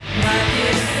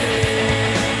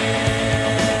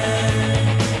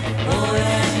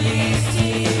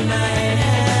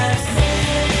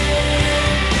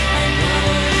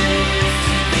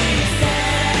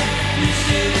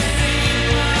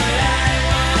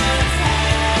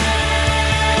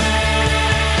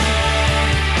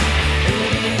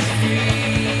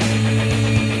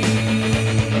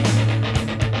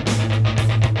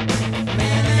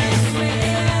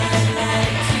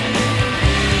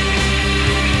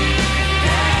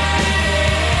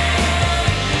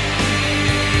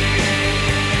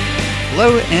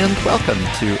Hello and welcome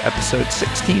to episode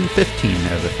 1615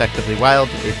 of Effectively Wild,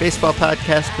 a baseball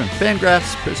podcast from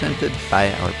Fangraphs presented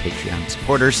by our Patreon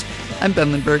supporters. I'm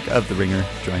Ben Lindbergh of The Ringer,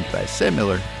 joined by Sam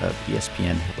Miller of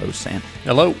ESPN. Hello, Sam.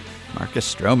 Hello.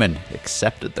 Marcus Stroman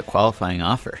accepted the qualifying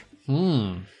offer.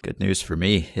 Good news for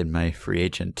me in my free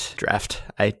agent draft.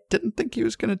 I didn't think he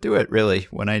was going to do it, really.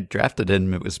 When I drafted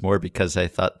him, it was more because I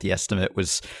thought the estimate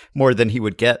was more than he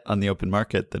would get on the open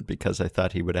market than because I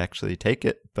thought he would actually take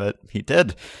it, but he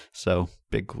did. So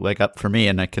big leg up for me,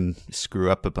 and I can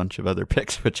screw up a bunch of other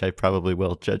picks, which I probably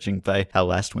will, judging by how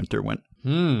last winter went.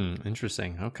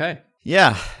 Interesting. Okay.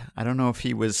 Yeah, I don't know if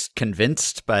he was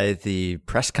convinced by the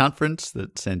press conference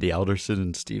that Sandy Alderson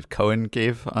and Steve Cohen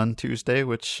gave on Tuesday,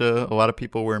 which a lot of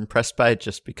people were impressed by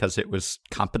just because it was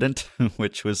competent,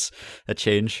 which was a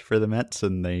change for the Mets,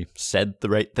 and they said the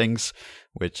right things,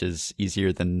 which is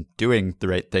easier than doing the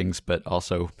right things, but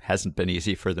also hasn't been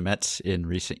easy for the Mets in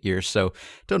recent years. So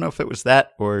don't know if it was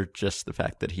that or just the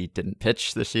fact that he didn't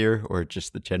pitch this year or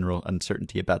just the general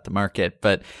uncertainty about the market.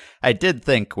 But I did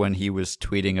think when he was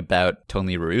tweeting about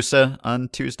Tony La Russa on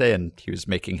Tuesday, and he was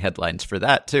making headlines for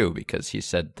that too, because he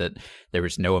said that there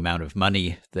was no amount of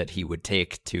money that he would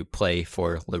take to play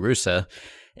for La Russa.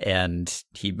 And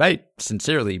he might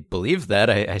sincerely believe that.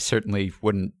 I certainly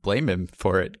wouldn't blame him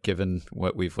for it, given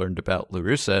what we've learned about La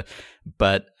Russa.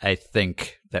 But I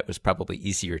think that was probably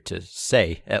easier to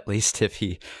say, at least if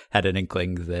he had an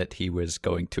inkling that he was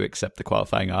going to accept the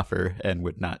qualifying offer and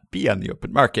would not be on the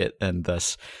open market and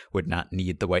thus would not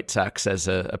need the White Sox as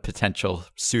a potential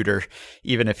suitor.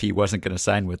 Even if he wasn't going to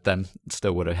sign with them, it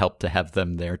still would have helped to have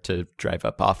them there to drive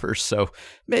up offers. So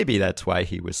maybe that's why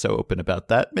he was so open about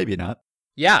that. Maybe not.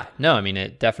 Yeah, no, I mean,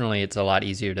 it's a lot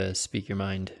easier to speak your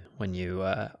mind when you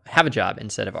have a job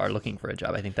instead of are looking for a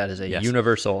job. I think that is a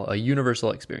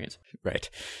universal experience. Right.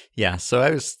 Yeah. So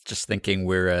I was just thinking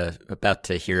we're about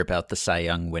to hear about the Cy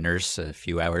Young winners a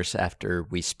few hours after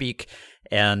we speak.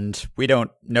 And we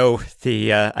don't know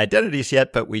the identities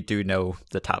yet, but we do know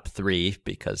the top three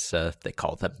because they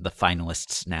call them the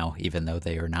finalists now, even though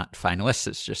they are not finalists.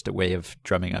 It's just a way of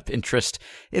drumming up interest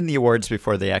in the awards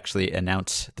before they actually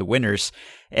announce the winners.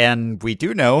 And we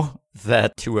do know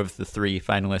that two of the three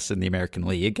finalists in the American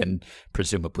League, and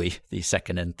presumably the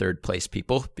second and third place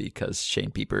people, because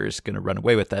Shane Bieber is going to run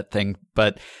away with that thing,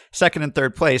 but second and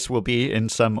third place will be in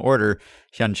some order,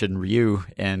 Hyunjin Ryu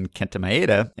and Kenta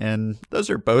Maeda, and those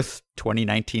are both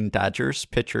 2019 Dodgers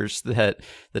pitchers that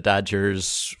the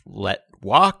Dodgers let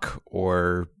walk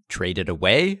or traded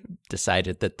away,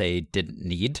 decided that they didn't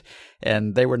need.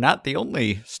 And they were not the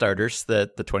only starters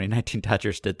that the 2019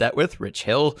 Dodgers did that with. Rich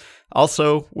Hill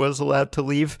also was allowed to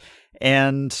leave.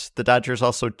 And the Dodgers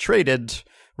also traded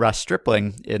Ross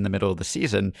Stripling in the middle of the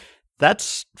season.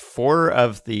 That's 4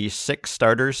 of the 6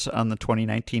 starters on the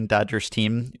 2019 Dodgers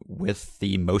team with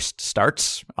the most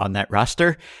starts on that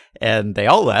roster, and they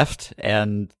all left,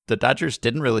 and the Dodgers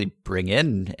didn't really bring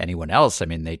in anyone else. I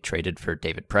mean, they traded for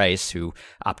David Price, who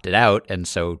opted out, and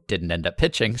so didn't end up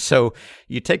pitching. So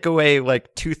you take away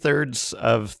like 2/3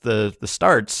 of the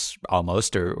starts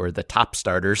almost, or the top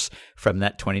starters from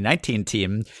that 2019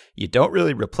 team. You don't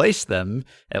really replace them,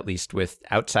 at least with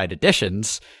outside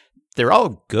additions. They're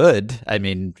all good. I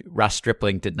mean, Ross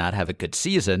Stripling did not have a good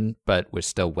season, but was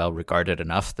still well regarded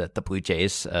enough that the Blue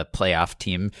Jays, a playoff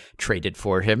team, traded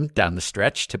for him down the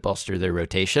stretch to bolster their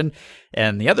rotation.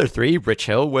 And the other 3, Rich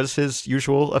Hill was his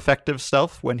usual effective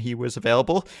self when he was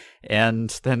available. And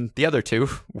then the other 2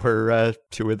 were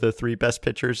 2 of the 3 best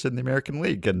pitchers in the American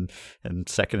League and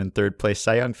second and third place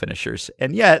Cy Young finishers.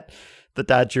 And yet the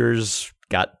Dodgers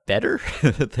got better.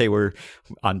 They were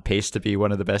on pace to be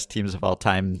one of the best teams of all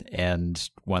time and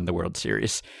won the World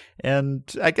Series. And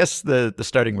I guess the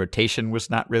starting rotation was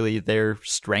not really their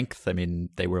strength. I mean,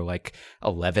 they were like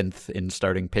 11th in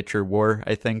starting pitcher WAR,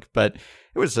 I think, but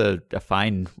it was a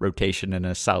fine rotation and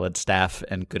a solid staff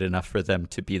and good enough for them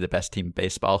to be the best team in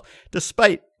baseball,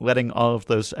 despite letting all of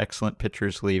those excellent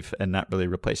pitchers leave and not really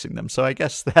replacing them. So I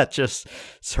guess that just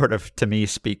sort of, to me,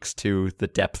 speaks to the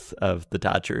depth of the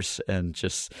Dodgers and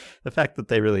just the fact that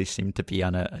they really seem to be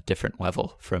on a different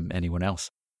level from anyone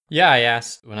else. Yeah, I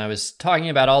asked when I was talking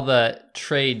about all the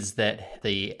trades that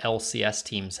the LCS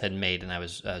teams had made, and I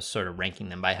was sort of ranking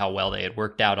them by how well they had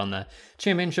worked out on the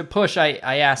championship push. I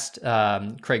asked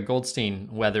Craig Goldstein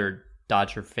whether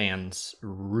Dodger fans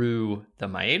rue the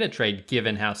Maeda trade,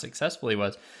 given how successful he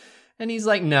was, and he's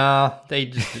like, "No, they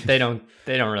don't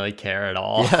really care at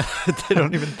all. Yeah, they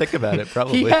don't even think about it.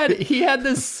 Probably he had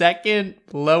the second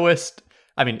lowest.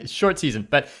 I mean, short season,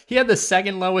 but he had the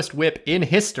second lowest WHIP in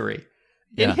history."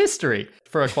 History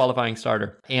for a qualifying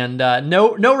starter, and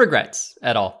no regrets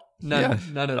at all. None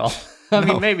at all. I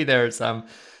mean, maybe there are some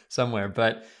somewhere,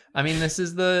 but I mean, this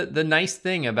is the nice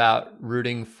thing about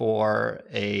rooting for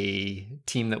a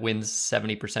team that wins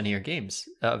 70% of your games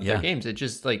their games. It's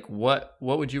just like, what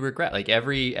would you regret? Like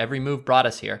every move brought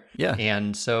us here. Yeah.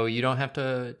 And so you don't have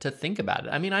to think about it.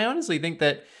 I mean, I honestly think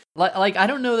that like I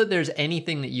don't know that there's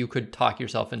anything that you could talk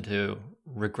yourself into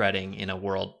regretting in a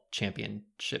world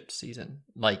championship season,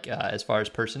 like as far as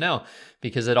personnel,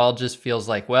 because it all just feels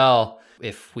like, well,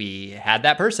 if we had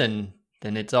that person,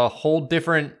 then it's a whole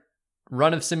different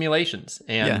run of simulations,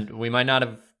 and we might not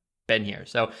have been here.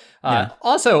 So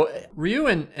also Ryu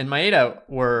and Maeda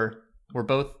were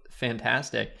both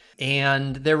fantastic,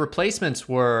 and their replacements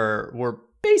were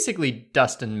basically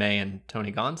Dustin May and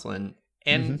Tony Gonsolin.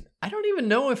 And I don't even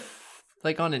know if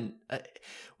like on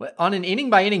an inning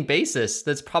by inning basis,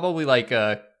 that's probably like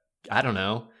a, I don't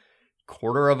know,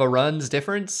 quarter of a run's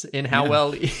difference in how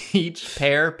well each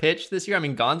pair pitched this year. I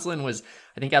mean, Gonsolin was,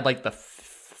 I think, had like the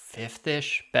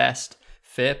fifth-ish best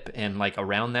FIP and like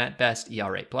around that best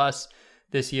ERA plus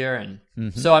this year.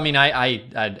 And so, I mean,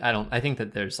 I think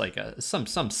that there's like some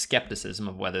skepticism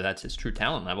of whether that's his true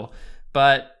talent level.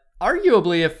 But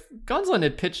arguably, if Gonsolin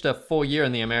had pitched a full year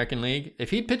in the American League,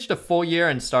 if he'd pitched a full year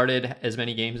and started as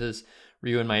many games as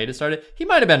Ryu and Maeda started, he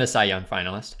might have been a Cy Young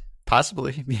finalist.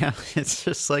 Possibly, yeah. It's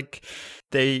just like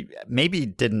they maybe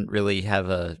didn't really have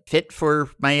a fit for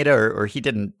Maeda, or he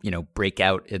didn't, break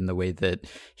out in the way that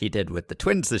he did with the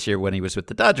Twins this year when he was with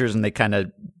the Dodgers, and they kind of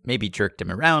maybe jerked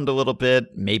him around a little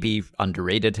bit, maybe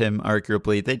underrated him,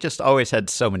 arguably. They just always had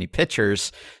so many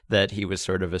pitchers that he was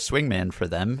sort of a swingman for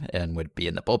them and would be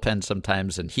in the bullpen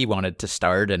sometimes, and he wanted to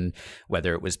start, and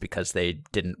whether it was because they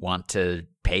didn't want to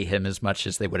pay him as much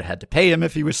as they would have had to pay him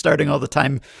if he was starting all the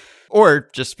time, or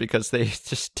just because they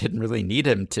just didn't really need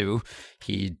him to.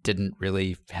 He didn't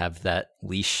really have that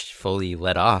leash fully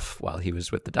let off while he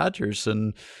was with the Dodgers,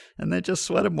 and they just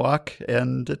let him walk,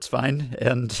 and it's fine.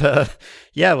 And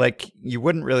like you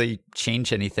wouldn't really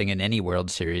change anything in any World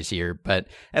Series year, but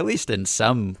at least in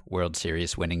some World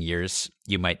Series winning years,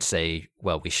 you might say,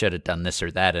 well, we should have done this or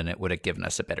that, and it would have given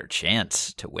us a better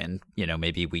chance to win.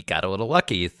 Maybe we got a little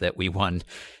lucky that we won.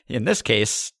 In this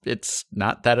case, it's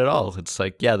not that at all. It's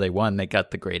like, yeah, they won, they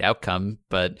got the great outcome,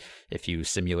 but if you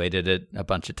simulated it a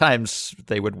bunch of times,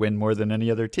 they would win more than any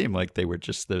other team. Like they were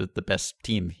just the best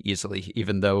team easily,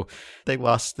 even though they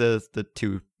lost the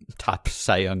two top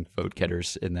Cy Young vote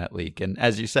getters in that league. And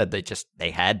as you said,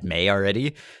 they had May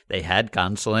already. They had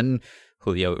Gonsolin.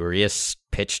 Julio Urias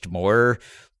pitched more.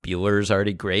 Buehler's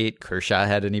already great. Kershaw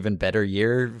had an even better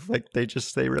year. Like they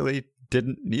really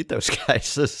didn't need those guys.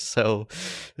 So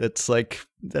it's like,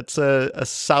 that's a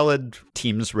solid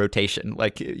team's rotation.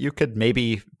 Like you could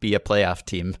maybe be a playoff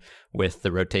team with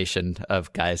the rotation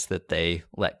of guys that they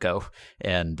let go,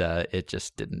 and it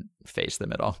just didn't faze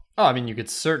them at all. Oh, I mean, you could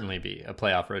certainly be a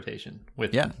playoff rotation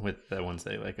with the ones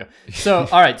they let go. So,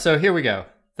 all right, so here we go.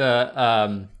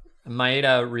 The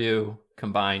Maeda, Ryu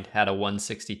combined had a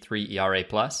 163 ERA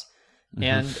plus.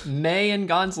 And May and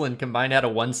Gonsolin combined had a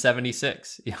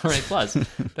 176 ERA plus.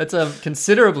 That's a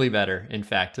considerably better. In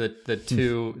fact, the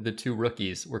two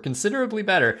rookies were considerably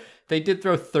better. They did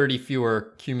throw 30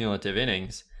 fewer cumulative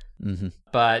innings,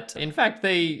 but in fact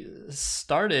they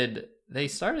started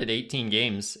 18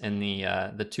 games, and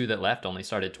the two that left only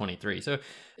started 23. So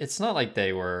it's not like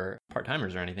they were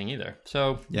part-timers or anything either.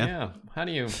 So yeah, how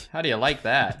do you like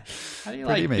that? How do you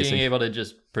like amazing. Being able to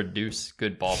just produce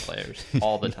good ball players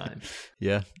all the time?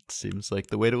 Yeah, it seems like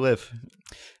the way to live.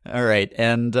 All right,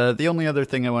 and the only other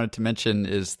thing I wanted to mention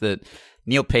is that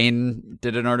Neil Payne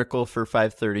did an article for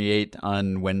 538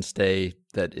 on Wednesday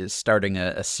that is starting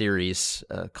a series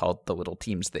called The Little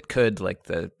Teams That Could, like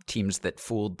the teams that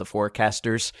fooled the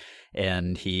forecasters.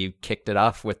 And he kicked it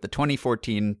off with the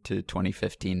 2014 to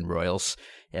 2015 Royals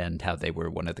and how they were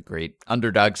one of the great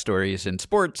underdog stories in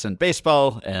sports and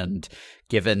baseball. And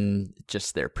given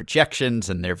just their projections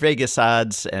and their Vegas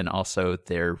odds and also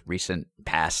their recent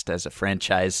past as a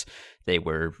franchise, they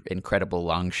were incredible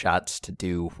long shots to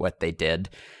do what they did.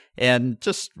 And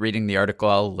just reading the article,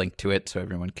 I'll link to it so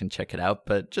everyone can check it out,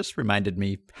 but just reminded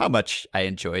me how much I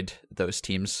enjoyed those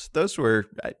teams. Those were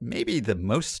maybe the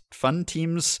most fun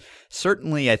teams,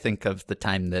 certainly I think of the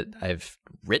time that I've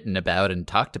written about and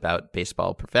talked about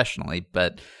baseball professionally,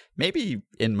 but maybe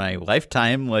in my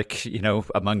lifetime, like,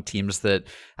 among teams that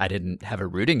I didn't have a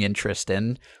rooting interest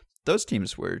in. Those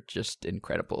teams were just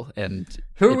incredible. And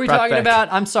who are we talking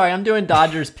about? I'm sorry, I'm doing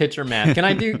Dodgers pitcher math. Can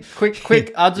I do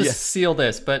quick? I'll just seal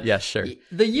this. But yeah, sure.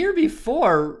 The year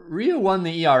before, Ryu won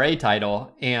the ERA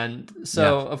title, and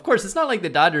so of course it's not like the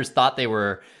Dodgers thought they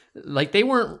were like they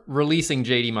weren't releasing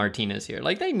JD Martinez here.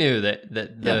 Like they knew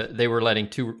that they were letting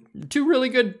two really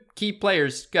good key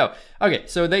players go. Okay,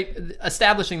 so they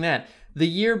establishing that the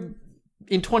year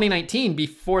in 2019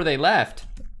 before they left,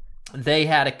 they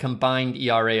had a combined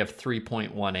ERA of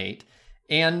 3.18.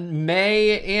 And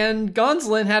May and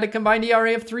Gonsolin had a combined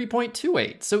ERA of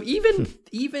 3.28. So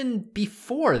even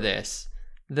before this,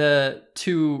 the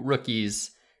two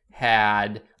rookies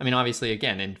had, I mean, obviously,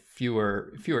 again, in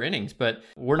fewer innings, but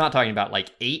we're not talking about like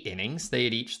 8 innings. They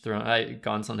had each thrown,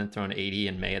 Gonsolin had thrown 80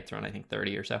 and May had thrown, I think,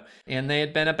 30 or so. And they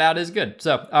had been about as good.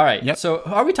 So, all right. Yep. So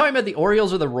are we talking about the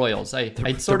Orioles or the Royals? I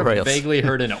sort of Royals. Vaguely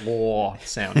heard an oh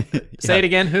sound. Say it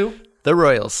again, who? The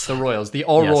Royals. The Royals. The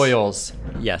O-Royals.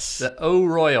 Yes. The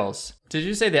O-Royals. Did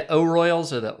you say the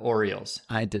O-Royals or the Orioles?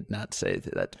 I did not say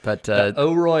that, but... the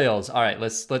O-Royals. All right,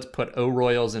 let's put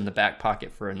O-Royals in the back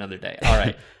pocket for another day. All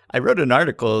right. I wrote an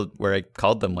article where I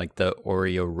called them like the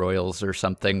Oreo Royals or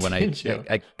something when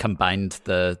I combined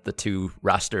the two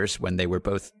rosters when they were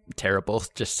both terrible,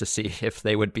 just to see if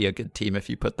they would be a good team if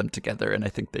you put them together. And I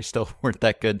think they still weren't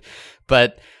that good.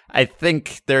 But I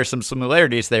think there are some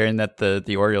similarities there in that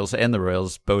the Orioles and the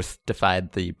Royals both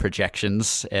defied the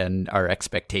projections and our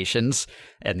expectations.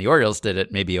 And the Orioles did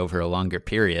it maybe over a longer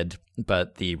period,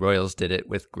 but the Royals did it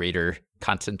with greater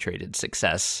concentrated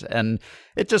success. And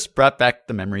it just brought back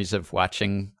the memories of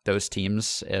watching those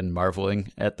teams and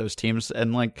marveling at those teams.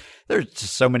 And like, there's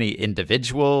just so many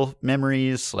individual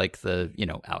memories, like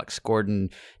Alex Gordon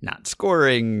not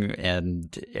scoring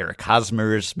and Eric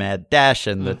Hosmer's mad dash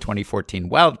and the 2014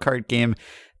 wildcard game.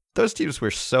 Those teams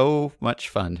were so much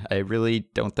fun. I really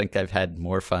don't think I've had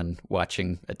more fun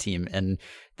watching a team. And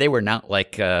they were not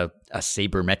like a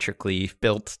sabermetrically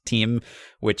built team,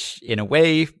 which in a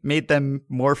way made them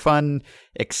more fun,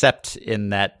 except in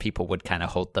that people would kind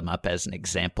of hold them up as an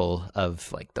example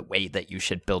of like the way that you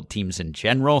should build teams in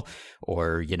general,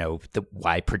 or,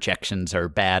 why projections are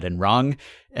bad and wrong.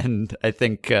 And I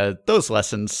think those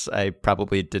lessons I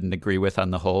probably didn't agree with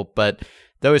on the whole, but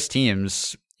those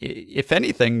teams, if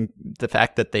anything, the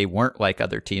fact that they weren't like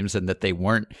other teams and that they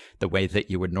weren't the way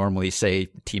that you would normally say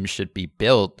teams should be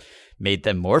built made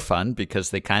them more fun, because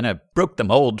they kind of broke the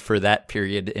mold for that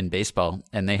period in baseball.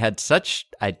 And they had such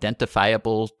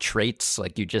identifiable traits.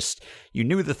 Like you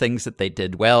knew the things that they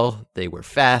did well. They were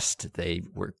fast. They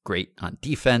were great on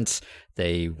defense.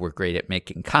 They were great at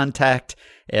making contact,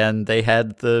 and they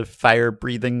had the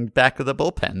fire-breathing back of the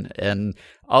bullpen. And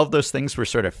all of those things were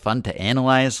sort of fun to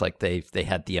analyze. Like they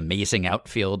had the amazing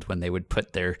outfield when they would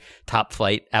put their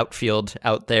top-flight outfield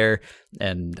out there.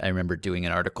 And I remember doing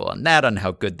an article on that, on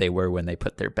how good they were when they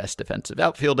put their best defensive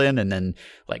outfield in, and then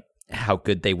like how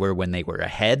good they were when they were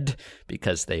ahead,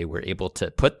 because they were able to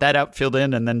put that outfield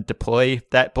in and then deploy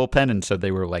that bullpen. And so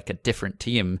they were like a different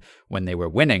team when they were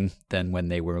winning than when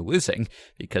they were losing,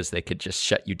 because they could just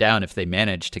shut you down if they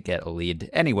managed to get a lead.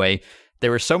 Anyway,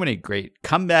 there were so many great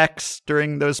comebacks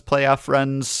during those playoff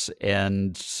runs,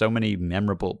 and so many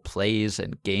memorable plays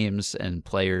and games and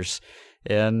players.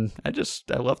 And I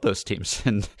love those teams.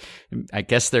 And I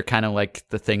guess they're kind of like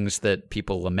the things that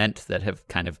people lament that have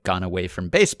kind of gone away from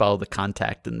baseball, the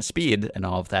contact and the speed and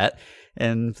all of that.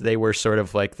 And they were sort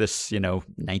of like this,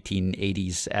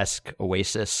 1980s-esque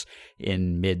oasis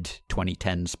in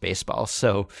mid-2010s baseball.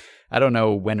 So I don't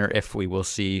know when or if we will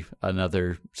see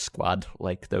another squad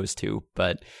like those two,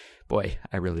 but boy,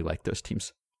 I really like those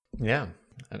teams. Yeah.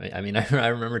 I mean, I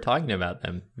remember talking about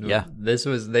them. Yeah.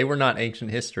 They were not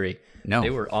ancient history. No. They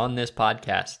were on this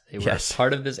podcast. They were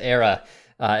part of this era.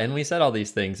 And we said all these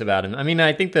things about them. I mean,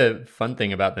 I think the fun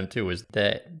thing about them too was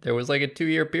that there was like a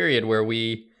 2-year period where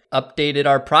we updated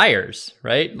our priors,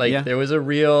 right? Like there was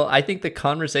I think the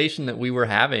conversation that we were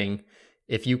having,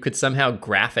 if you could somehow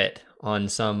graph it on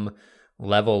some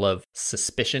level of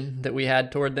suspicion that we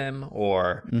had toward them,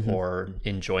 or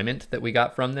enjoyment that we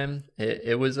got from them,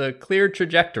 it was a clear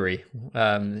trajectory.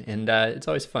 And it's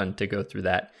always fun to go through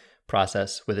that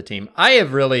process with a team. I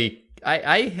have really,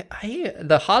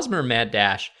 the Hosmer Mad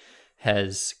Dash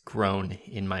has grown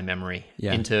in my memory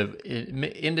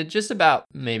into just about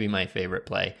maybe my favorite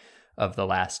play of the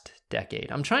last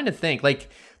decade. I'm trying to think, like,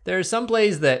 there are some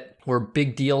plays that were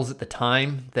big deals at the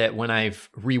time that when I've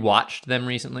rewatched them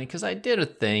recently, because I did a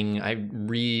thing, I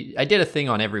did a thing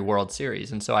on every World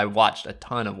Series, and so I watched a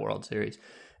ton of World Series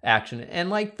action. And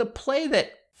like the play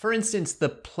that, for instance, the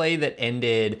play that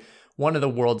ended one of the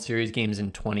World Series games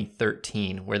in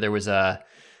 2013, where there was an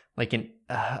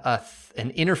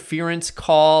interference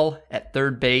call at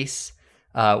third base,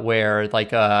 where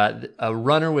like a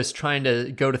runner was trying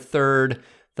to go to third,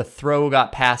 The throw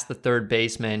got past the third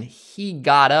baseman. He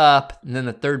got up, and then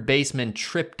the third baseman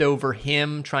tripped over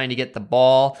him trying to get the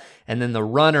ball. And then the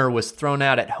runner was thrown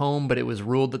out at home, but it was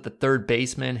ruled that the third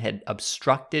baseman had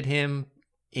obstructed him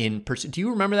in pursuit. Do you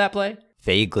remember that play?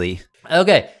 Vaguely.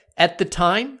 Okay. At the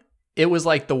time, it was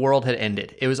like the world had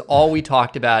ended. It was all we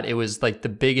talked about. It was like the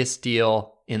biggest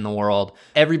deal in the world.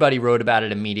 Everybody wrote about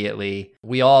it immediately.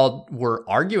 We all were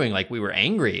arguing, like we were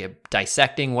angry,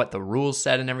 dissecting what the rules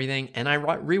said and everything. And I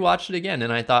rewatched it again,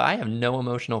 and I thought, I have no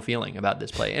emotional feeling about this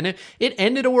play. And it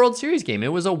ended a World Series game.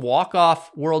 It was a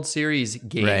walk-off World Series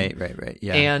game. Right.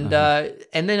 Yeah.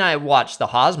 And then I watched the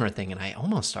Hosmer thing, and I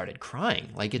almost started crying.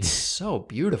 Like, it's so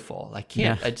beautiful.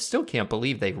 I still can't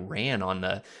believe they ran on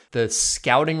the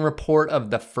scouting report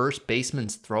of the first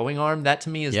baseman's throwing arm. That to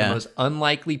me is the most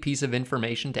unlikely piece of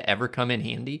information to ever come in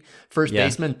handy. First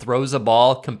baseman throws a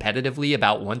ball competitively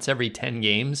about once every 10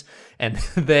 games, and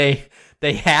they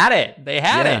had it. They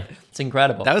had it. It's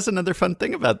incredible. That was another fun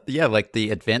thing about, like the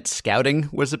advanced scouting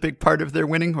was a big part of their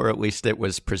winning, or at least it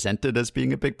was presented as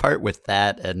being a big part with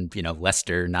that. And,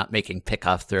 Lester not making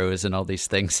pickoff throws and all these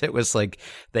things. It was like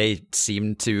they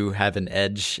seemed to have an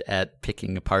edge at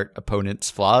picking apart opponents'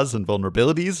 flaws and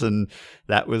vulnerabilities. And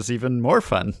that was even more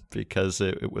fun because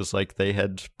it was like they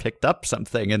had picked up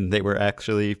something and they were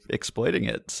actually exploiting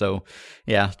it. So,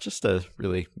 just a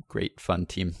really great, fun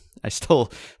team. I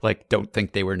still don't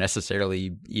think they were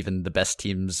necessarily even the best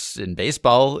teams in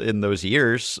baseball in those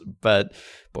years, but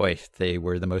boy, they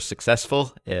were the most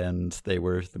successful and they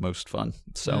were the most fun.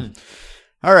 So,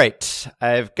 All right,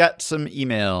 I've got some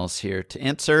emails here to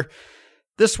answer.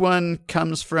 This one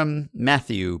comes from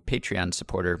Matthew, Patreon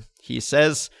supporter. He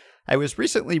says, I was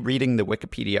recently reading the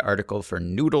Wikipedia article for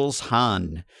Noodles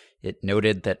Hahn. It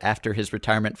noted that after his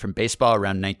retirement from baseball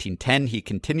around 1910, he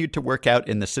continued to work out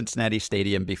in the Cincinnati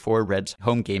Stadium before Reds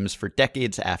home games for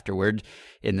decades afterward.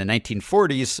 In the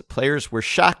 1940s, players were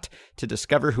shocked to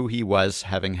discover who he was,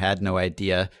 having had no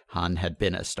idea Hahn had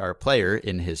been a star player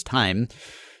in his time.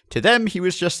 To them, he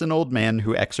was just an old man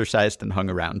who exercised and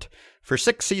hung around. For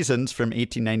 6 seasons, from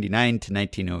 1899 to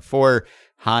 1904,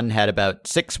 Hahn had about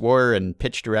 6 WAR and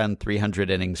pitched around 300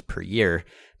 innings per year.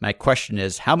 My question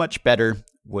is, how much better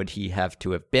would he have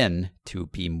to have been to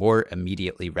be more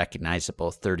immediately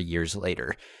recognizable 30 years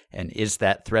later? And is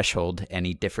that threshold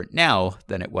any different now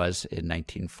than it was in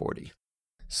 1940?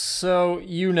 So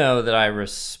that I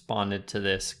responded to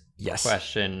this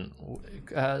question,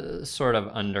 sort of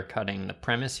undercutting the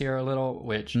premise here a little,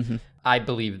 which I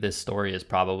believe this story is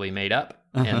probably made up.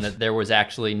 And that there was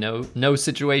actually no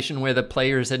situation where the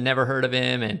players had never heard of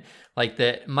him. And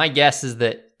my guess is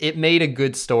that it made a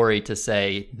good story to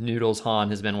say Noodles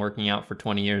Hahn has been working out for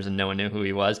 20 years and no one knew who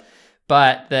he was,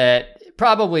 but that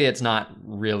probably it's not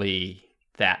really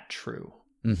that true.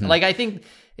 I think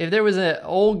if there was an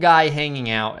old guy hanging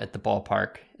out at the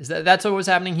ballpark, that's what was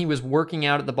happening? He was working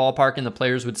out at the ballpark and the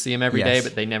players would see him every day,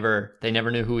 but they never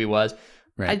knew who he was.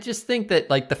 Right. I just think that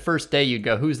the first day you'd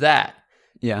go, who's that?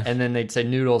 Yeah. And then they'd say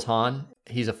Noodles Hahn.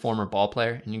 He's a former ball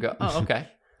player. And you go, oh, okay.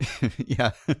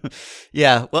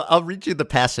 Yeah. Well, I'll read you the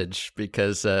passage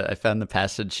because I found the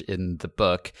passage in the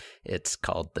book. It's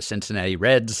called The Cincinnati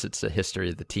Reds. It's a history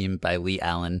of the team by Lee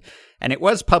Allen. And it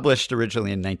was published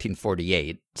originally in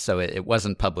 1948. So it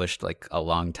wasn't published a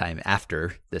long time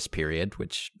after this period,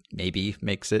 which maybe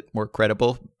makes it more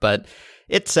credible. But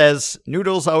it says,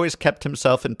 Noodles always kept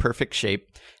himself in perfect shape.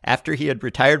 After he had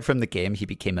retired from the game, he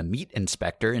became a meat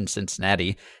inspector in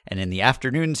Cincinnati, and in the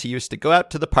afternoons he used to go out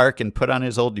to the park and put on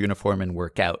his old uniform and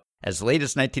work out. As late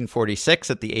as 1946,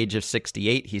 at the age of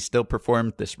 68, he still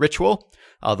performed this ritual.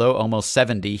 Although almost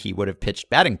 70, he would have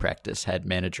pitched batting practice had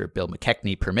manager Bill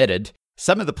McKechnie permitted.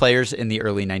 Some of the players in the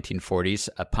early 1940s,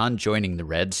 upon joining the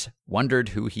Reds, wondered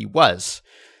who he was.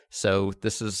 So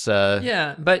this is...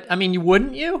 Yeah, but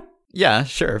wouldn't you? Yeah,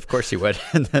 sure, of course he would.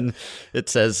 And then it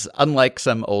says, unlike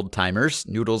some old-timers,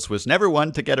 Noodles was never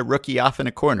one to get a rookie off in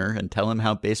a corner and tell him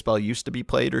how baseball used to be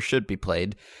played or should be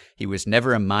played. He was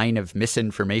never a mine of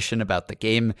misinformation about the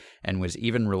game and was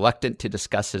even reluctant to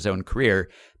discuss his own career,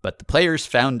 but the players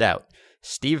found out.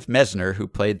 Steve Mesner, who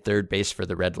played third base for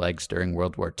the Redlegs during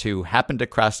World War II, happened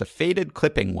across a faded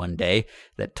clipping one day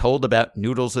that told about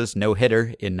Noodles'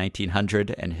 no-hitter in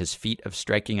 1900 and his feat of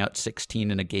striking out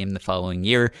 16 in a game the following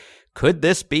year. Could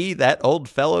this be that old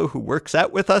fellow who works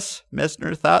out with us?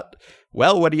 Mesner thought.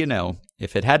 Well, what do you know?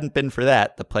 If it hadn't been for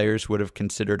that, the players would have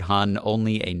considered Hahn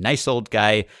only a nice old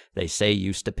guy they say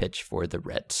used to pitch for the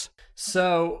Reds.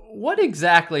 So what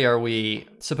exactly are we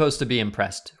supposed to be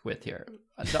impressed with here?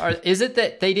 Is it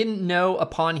that they didn't know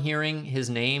upon hearing his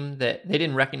name that they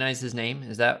didn't recognize his name?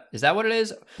 Is that what it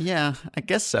is? Yeah, I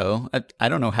guess so. I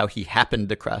don't know how he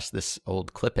happened across this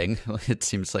old clipping. It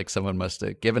seems like someone must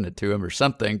have given it to him or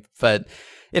something. But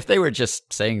if they were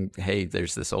just saying, hey,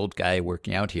 there's this old guy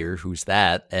working out here, who's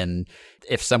that? And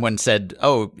if someone said,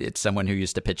 oh, it's someone who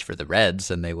used to pitch for the Reds,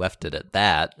 and they left it at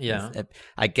that, yeah,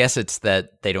 I guess it's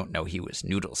that they don't know he was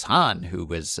Noodles Hahn, who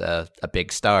was a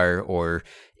big star, or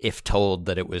if told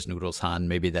that it was Noodles Hahn,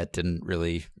 maybe that didn't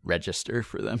really register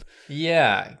for them.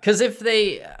 Yeah, because if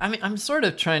they, I mean, I'm sort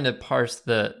of trying to parse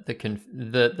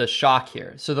the shock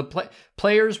here. So the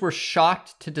players were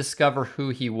shocked to discover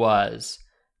who he was,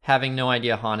 having no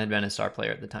idea Hahn had been a star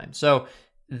player at the time. So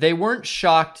they weren't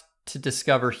shocked to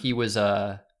discover he was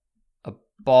a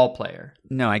ball player.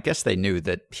 No, I guess they knew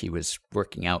that he was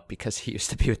working out because he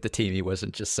used to be with the team. He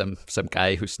wasn't just some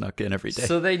guy who snuck in every day.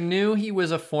 So they knew he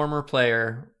was a former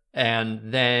player,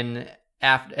 and then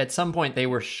at some point they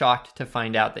were shocked to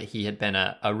find out that he had been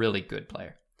a really good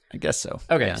player. I guess so.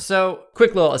 Okay, yeah. So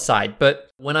quick little aside,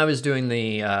 but when I was doing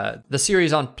the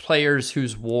series on players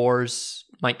whose WARs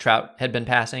Mike Trout had been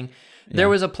passing, there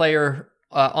was a player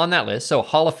on that list, so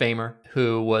Hall of Famer,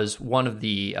 who was one of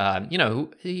the,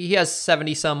 he has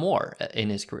 70-some WAR in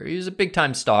his career. He was a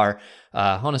big-time star.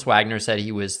 Honus Wagner said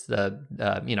he was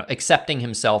accepting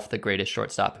himself the greatest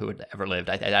shortstop who had ever lived.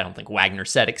 I don't think Wagner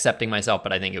said accepting myself,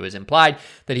 but I think it was implied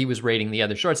that he was rating the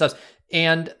other shortstops.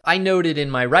 And I noted in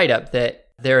my write-up that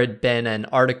there had been an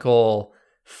article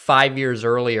 5 years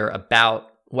earlier about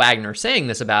Wagner saying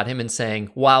this about him and saying,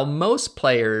 while most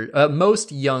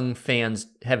young fans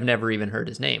have never even heard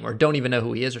his name or don't even know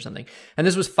who he is or something. And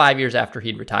this was 5 years after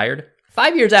he'd retired.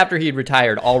 5 years after he'd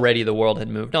retired, already the world had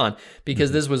moved on,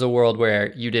 because this was a world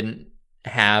where you didn't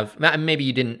have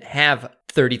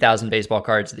 30,000 baseball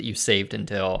cards that you saved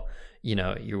until,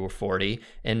 you were 40,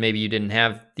 and maybe you didn't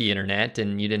have the internet,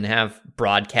 and you didn't have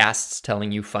broadcasts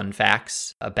telling you fun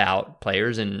facts about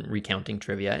players and recounting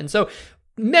trivia. And so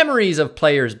memories of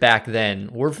players back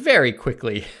then were very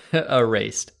quickly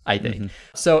erased, I think. Mm-hmm.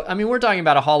 So, I mean, we're talking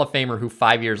about a Hall of Famer who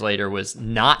 5 years later was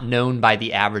not known by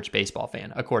the average baseball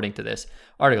fan, according to this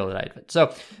article that I had. So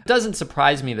it doesn't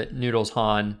surprise me that Noodles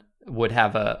Hahn would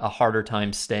have a harder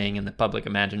time staying in the public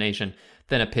imagination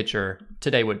than a pitcher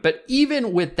today would. But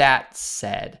even with that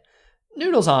said,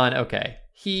 Noodles Hahn, okay,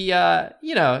 he had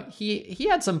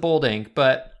some bold ink,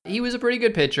 but he was a pretty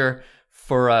good pitcher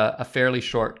for a fairly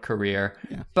short career,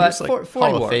 but like for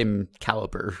Hall of Fame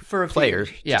caliber for a player.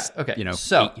 Okay.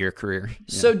 8-year career. Yeah.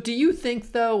 So do you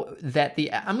think though that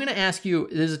I'm going to ask you,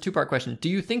 this is a 2-part question. Do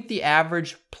you think the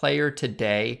average player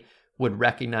today would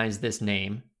recognize this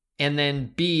name? And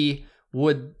then B,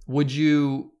 would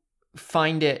you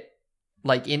find it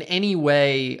like in any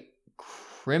way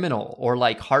criminal or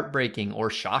like heartbreaking or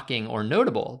shocking or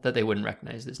notable that they wouldn't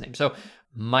recognize this name? So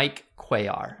Mike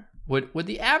Cuellar, would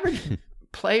the average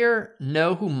player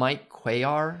know who Mike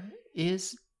Cuellar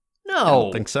is? No. I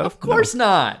don't think so. Of course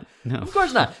not. No. Of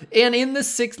course not. And in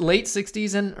the late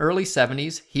 60s and early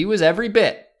 70s, he was every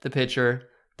bit the pitcher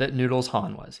that Noodles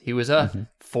Hahn was. He was a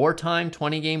 4-time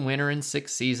 20-game winner in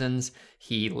 6 seasons.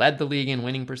 He led the league in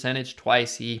winning percentage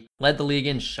twice. He led the league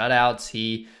in shutouts.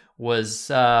 He was,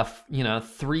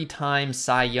 3-time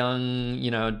Cy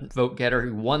Young, vote getter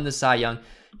who won the Cy Young.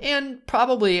 And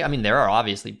probably, I mean, there are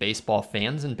obviously baseball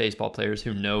fans and baseball players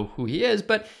who know who he is,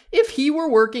 but if he were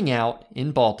working out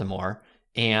in Baltimore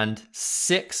and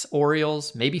 6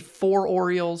 Orioles, maybe 4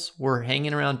 Orioles were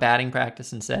hanging around batting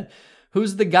practice and said,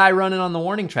 who's the guy running on the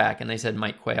warning track? And they said,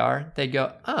 Mike Cuellar. They'd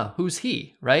go, oh, who's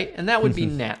he? Right? And that would be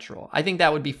natural. I think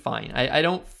that would be fine. I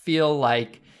don't feel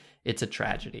like it's a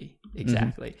tragedy.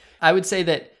 Exactly. I would say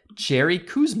that Jerry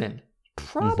Koosman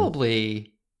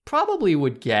probably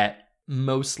would get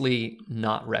mostly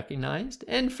not recognized.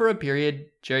 And for a period,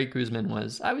 Jerry Koosman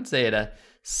was, I would say, at a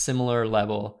similar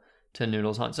level to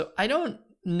Noodles Hahn. So I don't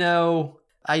know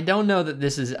that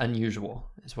this is unusual,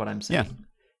 is what I'm saying. Yeah.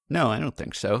 No, I don't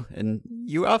think so. And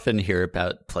you often hear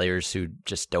about players who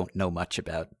just don't know much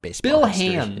about baseball. Bill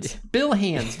Hands. Bill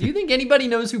Hands. Do you think anybody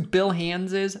knows who Bill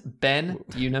Hands is? Ben,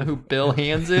 do you know who Bill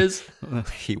Hands is? Well,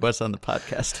 he was on the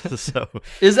podcast, so.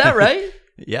 Is that right?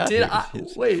 Yeah.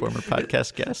 Wait. Former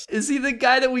podcast guest. Is he the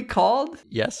guy that we called?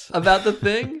 Yes. About the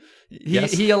thing?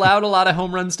 Yes. He allowed a lot of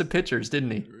home runs to pitchers,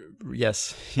 didn't he?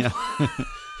 Yes. Yeah.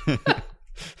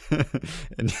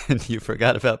 and you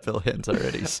forgot about Bill Hands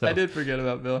already. So. I did forget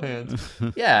about Bill Hands.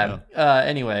 Yeah. No.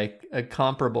 Anyway,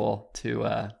 comparable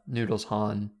to Noodles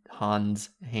Hahn's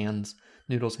hands.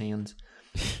 Noodles Hands.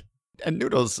 And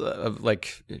Noodles,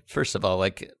 first of all,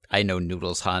 I know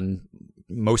Noodles Hahn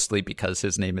mostly because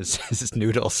his name is, is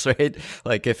Noodles, right?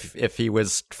 Like if he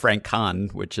was Frank Hahn,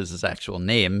 which is his actual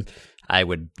name, I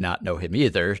would not know him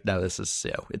either. Now, this is,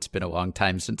 it's been a long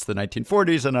time since the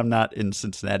 1940s, and I'm not in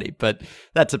Cincinnati, but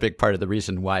that's a big part of the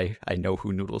reason why I know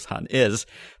who Noodles Hahn is.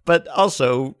 But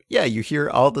also, yeah, you hear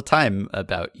all the time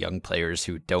about young players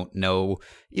who don't know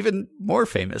even more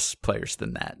famous players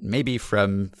than that, maybe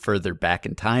from further back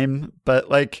in time, but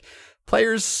like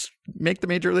players make the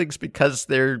major leagues because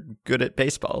they're good at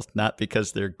baseball, not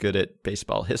because they're good at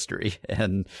baseball history.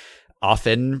 And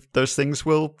often those things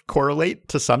will correlate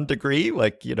to some degree.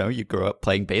 Like, you grow up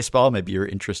playing baseball, maybe you're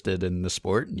interested in the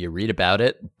sport and you read about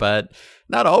it, but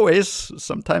not always.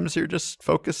 Sometimes you're just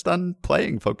focused on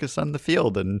playing, focused on the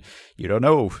field, and you don't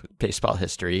know baseball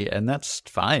history, and that's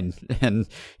fine. And,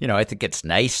 I think it's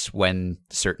nice when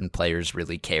certain players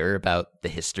really care about the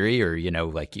history, or,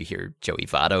 like you hear Joey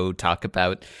Votto talk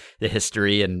about the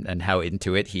history and how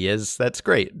into it he is. That's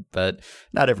great, but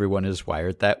not everyone is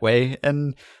wired that way.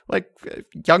 And like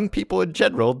young people in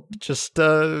general just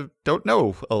don't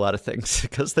know a lot of things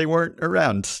because they weren't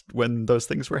around when those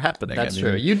things were happening. That's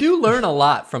true. You do learn a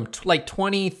lot from like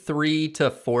 23 to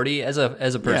 40 as a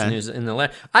person who's in the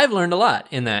land. I've learned a lot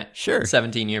in that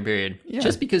 17-year period. Yeah.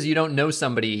 Just because you don't know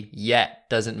somebody yet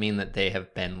doesn't mean that they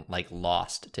have been like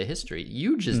lost to history.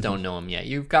 You just don't know them yet.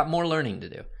 You've got more learning to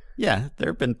do. Yeah, there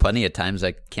have been plenty of times,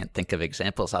 I can't think of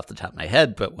examples off the top of my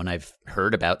head, but when I've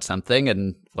heard about something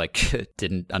and like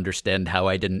didn't understand how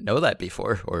I didn't know that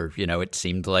before, or, it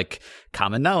seemed like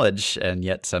common knowledge and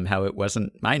yet somehow it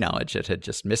wasn't my knowledge. It had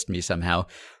just missed me somehow.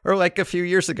 Or like a few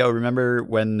years ago, remember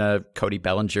when Cody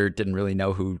Bellinger didn't really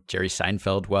know who Jerry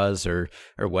Seinfeld was or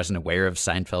wasn't aware of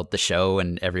Seinfeld, the show,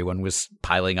 and everyone was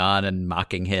piling on and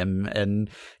mocking him. And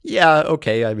yeah,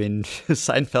 okay, I mean,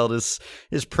 Seinfeld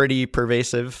is pretty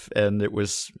pervasive, and it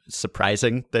was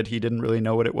surprising that he didn't really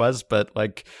know what it was, but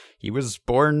like he was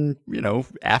born,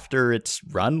 after its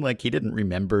run. Like he didn't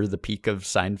remember the peak of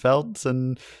Seinfeld,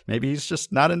 and maybe he's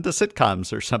just not into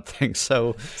sitcoms or something.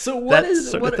 So what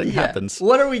happens.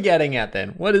 What are we getting at then?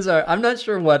 What is I'm not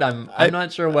sure what I'm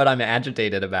not sure what I'm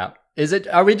agitated about.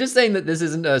 Are we just saying that this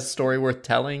isn't a story worth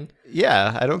telling?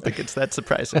 Yeah, I don't think it's that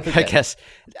surprising. Okay. I guess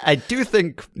I do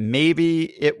think maybe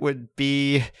it would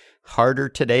be harder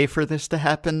today for this to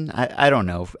happen. I don't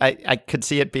know. I could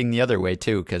see it being the other way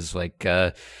too, because like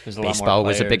baseball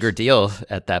was a bigger deal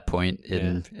at that point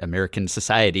in American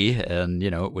society, and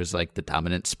it was like the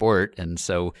dominant sport, and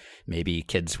so maybe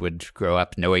kids would grow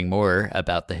up knowing more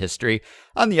about the history.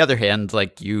 On the other hand,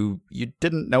 like you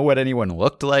didn't know what anyone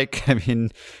looked like. I mean,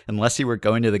 unless you were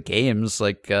going to the games,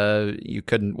 like you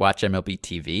couldn't watch MLB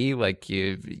TV. Like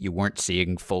you weren't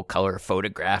seeing full color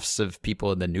photographs of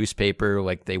people in the newspaper.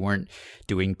 Like they weren't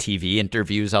doing TV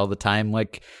interviews all the time.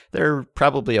 Like there are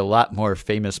probably a lot more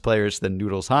famous players than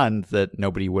Noodles Hahn that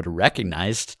nobody would have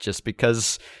recognized just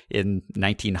because in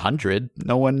 1900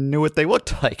 no one knew what they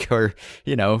looked like, or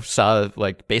saw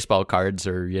like baseball cards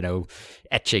or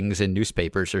etchings in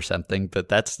newspapers or something, but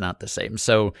that's not the same.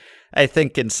 So I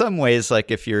think in some ways, like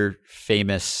if you're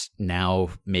famous now,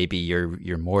 maybe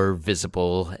you're more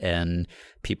visible and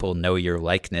people know your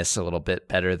likeness a little bit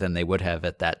better than they would have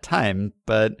at that time.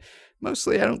 But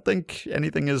mostly, I don't think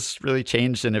anything has really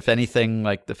changed. And if anything,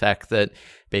 like the fact that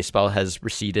baseball has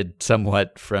receded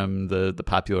somewhat from the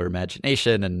popular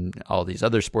imagination, and all these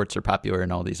other sports are popular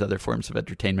and all these other forms of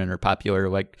entertainment are popular,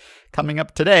 like coming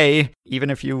up today,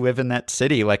 even if you live in that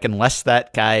city, like unless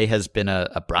that guy has been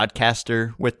a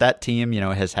broadcaster with that team,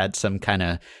 has had some kind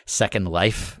of second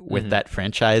life with that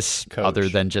franchise, coach, other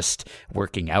than just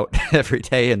working out every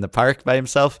day in the park by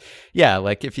himself. Yeah,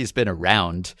 like if he's been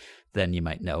around, then you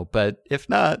might know. But if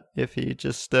not, if he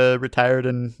just retired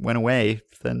and went away,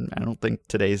 then I don't think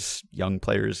today's young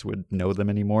players would know them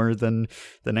any more than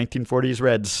the 1940s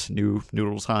Reds knew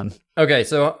Noodles Hahn. Okay,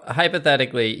 so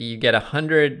hypothetically, you get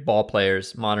 100 ball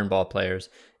players, modern ball players,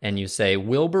 and you say,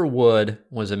 Wilbur Wood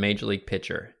was a major league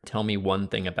pitcher. Tell me one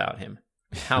thing about him.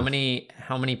 How many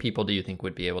people do you think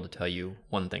would be able to tell you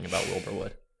one thing about Wilbur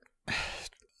Wood?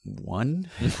 One?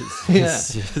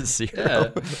 Zero.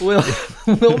 Yeah.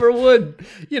 Wilbur Wood,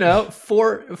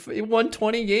 won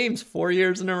 20 games 4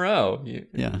 years in a row. Had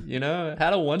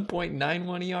a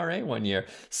 1.91 ERA one year.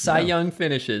 Cy Young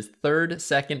finishes 3rd,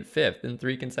 2nd, 5th in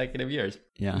 3 consecutive years.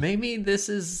 Yeah. Maybe this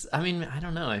is, I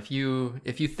don't know. If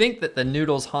you think that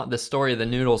the story of the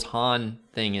Noodles Hahn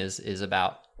thing is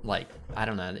about, like, I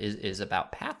don't know, is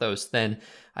about pathos, then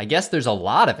I guess there's a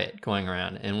lot of it going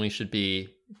around, and we should be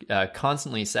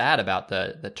constantly sad about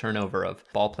the turnover of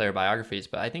ball player biographies,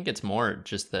 but I think it's more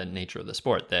just the nature of the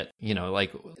sport that,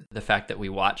 like the fact that we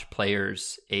watch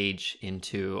players age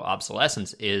into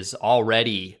obsolescence is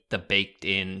already the baked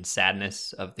in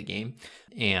sadness of the game.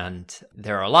 And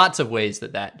there are lots of ways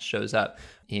that shows up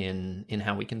in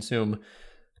how we consume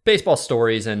baseball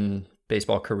stories and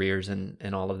baseball careers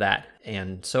and all of that.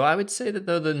 And so I would say that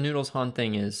though the Noodles Hahn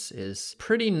thing is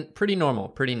pretty normal,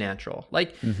 pretty natural.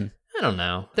 Like, I don't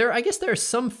know. I guess there are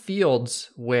some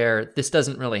fields where this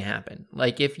doesn't really happen.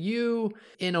 Like if you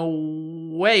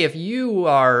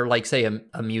are like, say,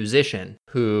 a musician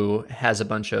who has a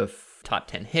bunch of top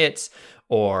 10 hits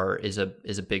or is a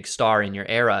big star in your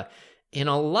era, in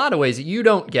a lot of ways you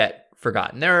don't get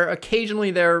forgotten. There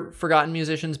are forgotten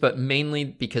musicians, but mainly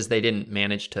because they didn't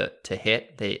manage to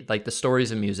hit. They, like, the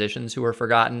stories of musicians who are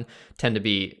forgotten tend to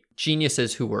be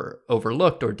geniuses who were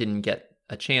overlooked or didn't get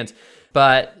a chance.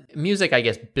 But music, I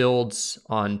guess, builds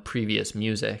on previous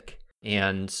music.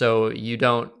 And so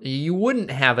you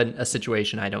wouldn't have a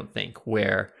situation, I don't think,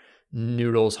 where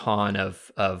Noodles Hahn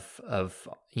of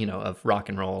rock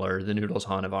and roll or the Noodles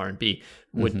Hahn of R&B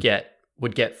would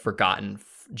get forgotten,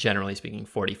 generally speaking,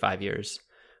 45 years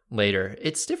later.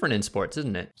 It's different in sports,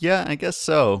 isn't it? Yeah, I guess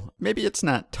so. Maybe it's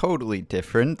not totally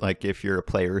different. Like if you're a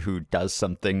player who does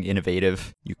something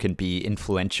innovative, you can be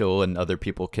influential and other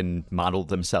people can model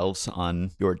themselves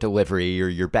on your delivery or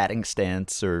your batting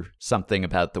stance or something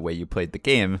about the way you played the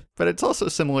game. But it's also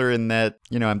similar in that,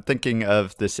 I'm thinking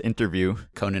of this interview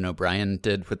Conan O'Brien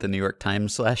did with the New York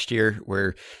Times last year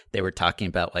where they were talking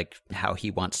about like how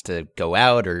he wants to go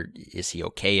out, or is he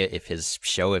okay if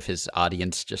his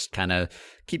audience just kind of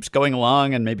keeps going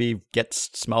along and maybe gets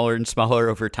smaller and smaller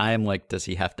over time? Like, does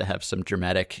he have to have some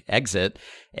dramatic exit?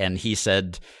 And he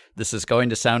said, this is going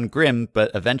to sound grim,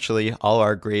 but eventually all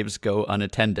our graves go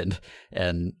unattended.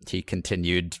 And he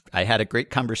continued, I had a great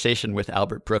conversation with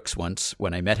Albert Brooks once.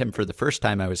 When I met him for the first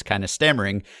time, I was kind of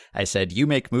stammering. I said, you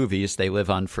make movies, they live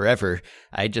on forever.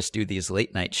 I just do these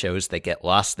late night shows, they get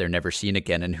lost, they're never seen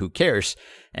again, and who cares?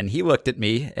 And he looked at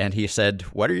me and he said,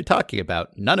 what are you talking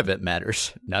about? None of it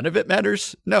matters. None of it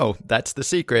matters? No, that's the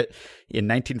secret. In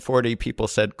 1940, people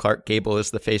said Clark Gable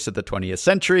is the face of the 20th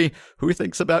century. Who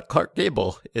thinks about Clark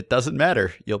Gable? It doesn't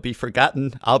matter. You'll be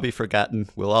forgotten. I'll be forgotten.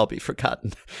 We'll all be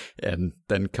forgotten. And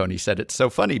then Coney said, it's so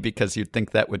funny because you'd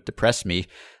think that would depress me.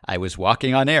 I was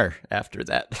walking on air after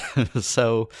that.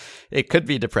 So it could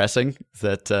be depressing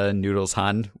that Noodles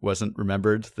Hahn wasn't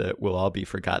remembered, that we'll all be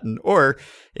forgotten. Or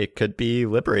it could be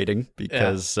liberating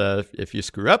because if you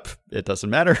screw up, it doesn't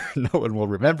matter. No one will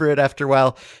remember it after a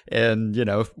while. And,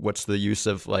 what's the use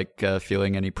of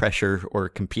feeling any pressure or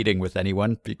competing with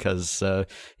anyone? Because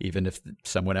even if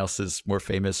someone else is more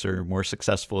famous or more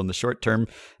successful in the short term,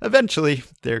 eventually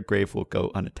their grave will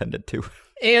go unattended too.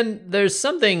 And there's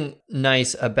something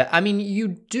nice about, you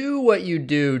do what you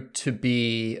do to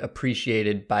be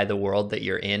appreciated by the world that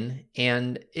you're in.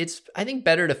 And it's, I think,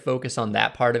 better to focus on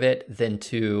that part of it than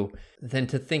to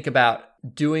think about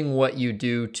doing what you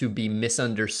do to be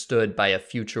misunderstood by a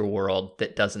future world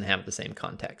that doesn't have the same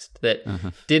context, that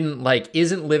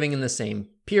isn't living in the same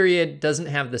period, doesn't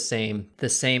have the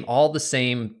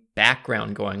same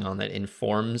background going on that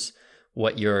informs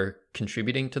what you're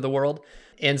contributing to the world.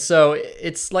 And so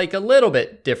it's like a little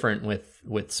bit different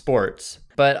with sports,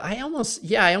 but I almost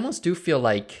do feel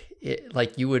like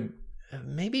you would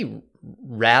maybe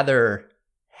rather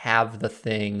have the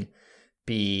thing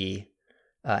be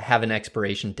have an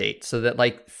expiration date so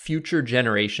that future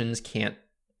generations can't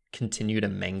continue to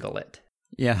mangle it.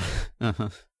 Yeah,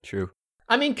 true.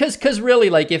 Because really,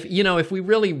 if we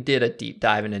really did a deep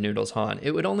dive into Noodles Hahn,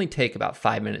 it would only take about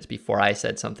 5 minutes before I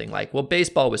said something like, well,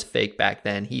 baseball was fake back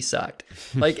then, he sucked.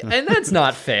 And that's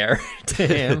not fair to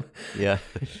him. Yeah,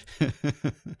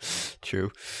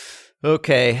 true.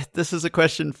 Okay, this is a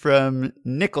question from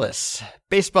Nicholas.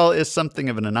 Baseball is something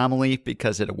of an anomaly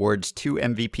because it awards 2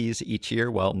 MVPs each year,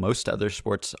 while most other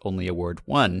sports only award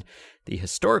 1. The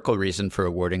historical reason for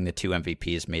awarding the 2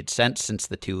 MVPs made sense since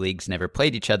the 2 leagues never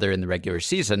played each other in the regular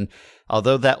season.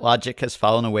 Although that logic has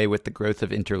fallen away with the growth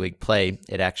of interleague play,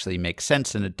 it actually makes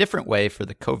sense in a different way for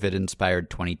the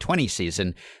COVID-inspired 2020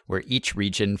 season, where each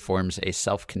region forms a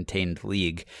self-contained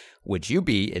league. Would you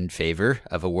be in favor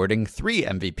of awarding 3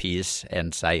 MVPs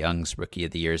and Cy Youngs, Rookie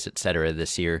of the Years, etc.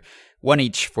 this year, 1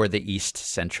 each for the East,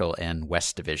 Central, and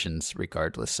West divisions,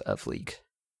 regardless of league?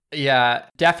 Yeah,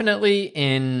 definitely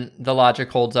in the logic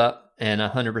holds up and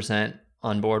 100%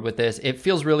 on board with this. It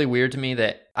feels really weird to me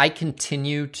that I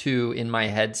continue to, in my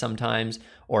head sometimes,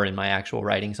 or in my actual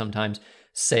writing sometimes,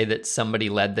 say that somebody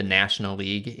led the National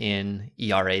League in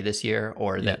ERA this year,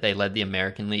 or that they led the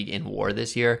American League in WAR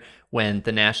this year, when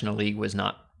the National League was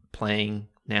not playing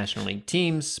National League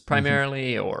teams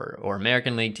primarily, or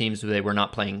American League teams. They were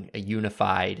not playing a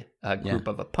unified group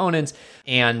of opponents.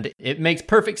 And it makes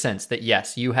perfect sense that,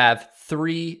 yes, you have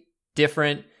 3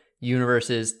 different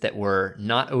universes that were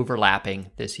not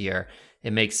overlapping this year.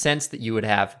 It makes sense that you would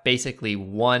have basically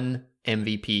 1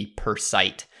 MVP per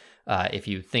site, if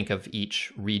you think of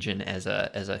each region as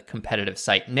a competitive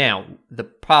site. Now, the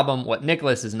problem, what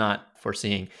Nicholas is not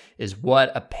foreseeing, is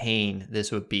what a pain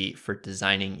this would be for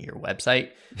designing your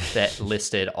website that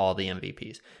listed all the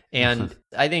MVPs. And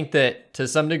I think that to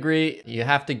some degree, you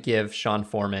have to give Sean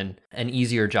Foreman an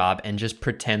easier job and just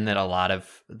pretend that a lot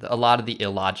of the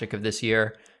illogic of this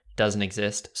year doesn't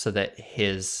exist, so that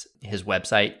his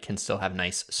website can still have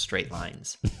nice straight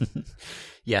lines.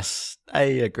 Yes, I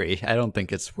agree. I don't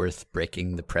think it's worth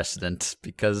breaking the precedent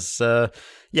because, I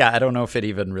don't know if it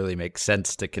even really makes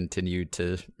sense to continue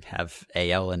to have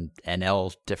AL and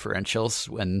NL differentials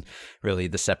when really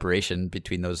the separation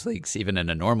between those leagues, even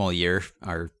in a normal year,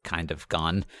 are kind of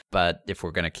gone. But if we're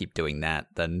going to keep doing that,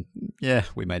 then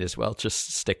we might as well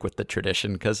just stick with the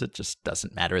tradition because it just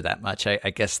doesn't matter that much. I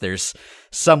guess there's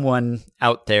someone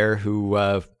out there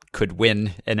who could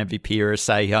win an MVP or a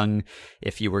Cy Young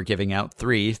if you were giving out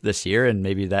 3 this year, and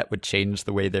maybe that would change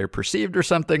the way they're perceived or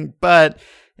something. But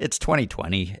it's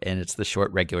 2020 and it's the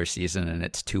short regular season and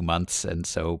it's 2 months, and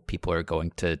so people are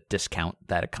going to discount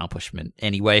that accomplishment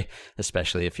anyway,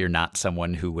 especially if you're not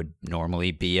someone who would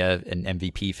normally be an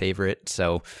MVP favorite.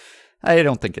 So I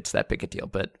don't think it's that big a deal,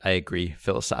 but I agree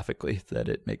philosophically that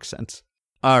it makes sense.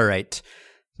 All right.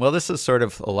 Well, this is sort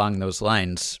of along those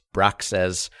lines. Brock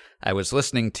says, I was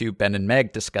listening to Ben and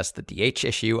Meg discuss the DH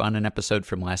issue on an episode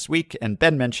from last week, and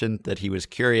Ben mentioned that he was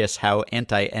curious how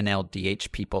anti-NL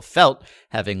DH people felt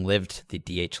having lived the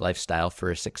DH lifestyle for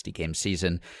a 60-game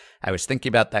season. I was thinking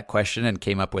about that question and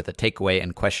came up with a takeaway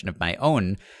and question of my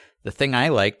own. The thing I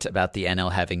liked about the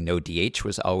NL having no DH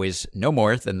was always no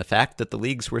more than the fact that the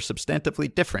leagues were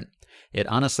substantively different. It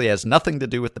honestly has nothing to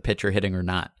do with the pitcher hitting or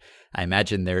not. I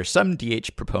imagine there are some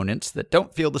DH proponents that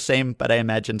don't feel the same, but I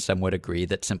imagine some would agree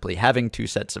that simply having 2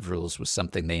 sets of rules was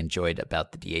something they enjoyed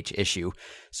about the DH issue.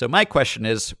 So my question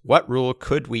is, what rule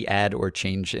could we add or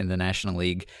change in the National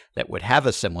League that would have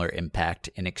a similar impact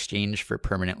in exchange for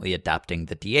permanently adopting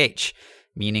the DH?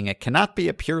 Meaning it cannot be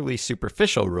a purely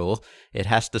superficial rule. It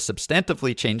has to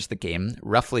substantively change the game,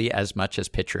 roughly as much as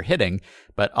pitcher hitting,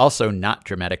 but also not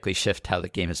dramatically shift how the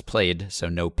game is played, so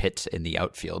no pits in the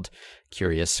outfield.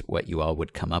 Curious what you all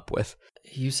would come up with.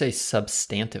 You say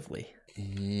substantively.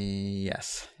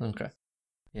 Yes. Okay.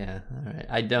 Yeah, all right.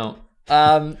 I don't.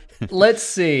 Let's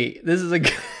see. This is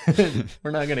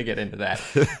we're not going to get into that.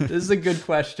 This is a good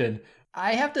question.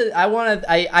 I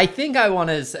think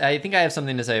I have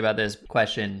something to say about this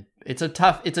question. It's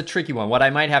a tricky one. What I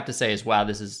might have to say is, wow,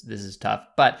 this is tough.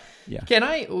 But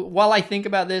while I think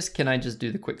about this, can I just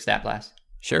do the quick stat blast?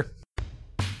 Sure.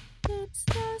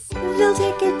 They'll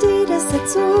take a data set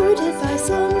sorted by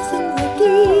something like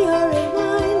ERA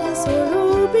minus or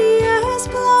OBS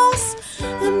plus,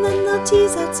 and then they'll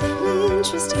tease out some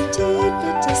interesting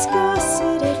tidbit, discuss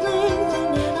it at length,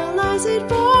 and analyze it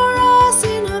for us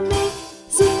in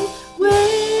amazing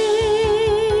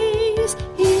ways.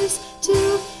 Here's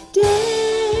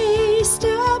today's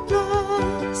Stat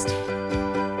Blast.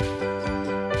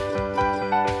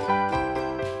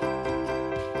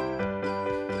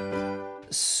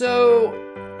 So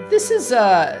this is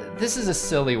a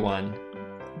silly one.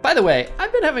 By the way,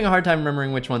 I've been having a hard time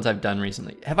remembering which ones I've done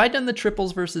recently. Have I done the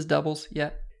triples versus doubles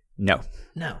yet? No.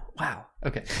 Wow.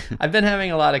 Okay. I've been having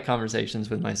a lot of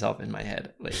conversations with myself in my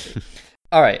head lately.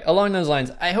 All right. Along those lines,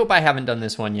 I hope I haven't done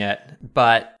this one yet,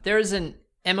 but there's an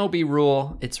MLB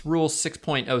rule. It's Rule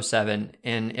 6.07,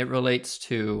 and it relates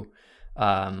to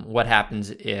what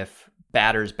happens if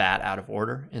batters bat out of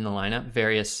order in the lineup,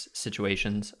 various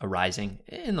situations arising,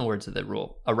 in the words of the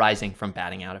rule, arising from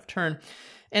batting out of turn.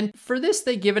 And for this,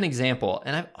 they give an example,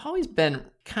 and I've always been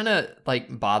kind of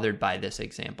like bothered by this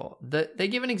example. They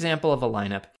give an example of a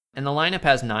lineup, and the lineup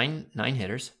has nine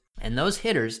hitters, and those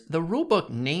hitters, the rule book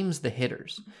names the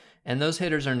hitters, and those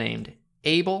hitters are named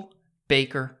Abel,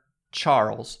 Baker,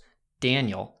 Charles,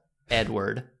 Daniel,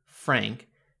 Edward, Frank,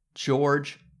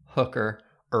 George, Hooker,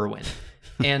 Irwin.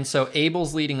 And so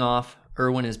Abel's leading off,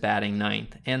 Irwin is batting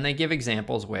ninth, and they give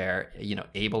examples where,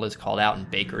 Abel is called out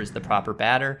and Baker is the proper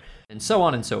batter, and so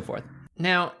on and so forth.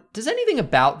 Now, does anything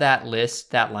about that list,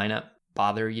 that lineup,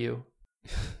 bother you?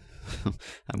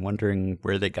 I'm wondering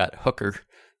where they got Hooker.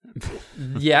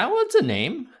 Yeah, well, it's a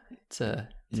name. It's a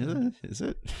Is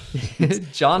it?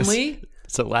 John Lee?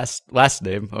 It's a last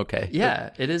name. Okay. Yeah,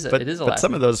 it is. But It is a but last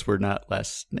some name. of those were not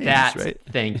last names, That's right?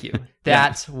 Thank you.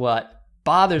 That's what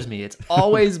bothers me. It's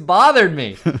always bothered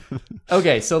me.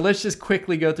 Okay, so let's just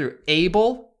quickly go through.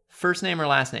 Abel, first name or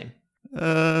last name?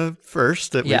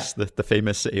 First, at Yeah. least the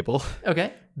famous Abel.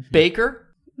 Okay. Baker,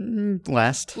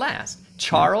 Last.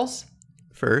 Charles,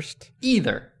 First.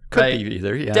 either. Could right? be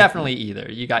either, yeah. Definitely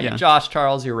either. You got your Yeah. Josh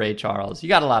Charles, your Ray Charles. You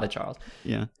got a lot of Charles.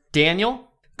 Yeah. Daniel,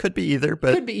 Could be either,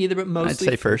 but could be either, but mostly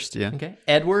I'd say first, yeah. Okay.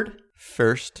 Edward,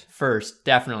 First.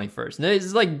 definitely first. And this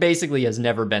is like basically has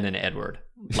never been an Edward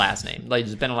last name. Like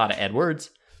there's been a lot of Edwards,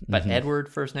 but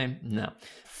Edward first name, no.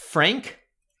 Frank,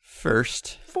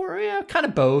 First. kind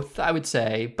of both, I would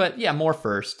say, but yeah, more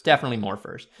first, definitely more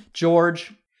first.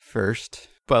 George, First.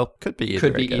 Well, could be either.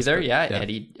 could be I guess, either, but, yeah.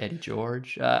 Eddie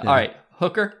George. All right,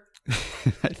 Hooker,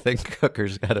 I think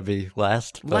Hooker's got to be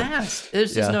last. But last.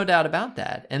 There's just yeah. no doubt about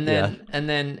that. And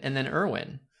then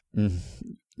Irwin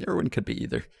Irwin could be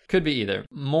either. could be either.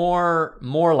 More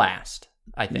last,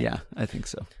 I think. Yeah, I think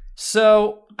so.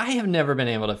 So I have never been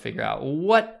able to figure out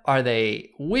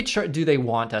do they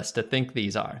want us to think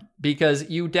these are? Because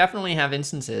you definitely have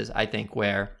instances, I think,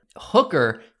 where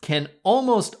Hooker can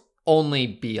almost only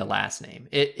be a last name.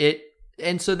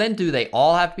 And so then do they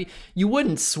all have to be? You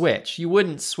wouldn't switch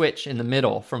in the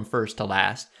middle from first to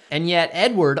last. And yet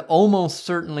Edward almost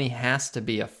certainly has to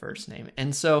be a first name.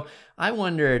 And so I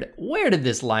wondered, where did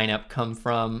this lineup come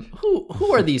from?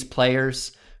 Who are these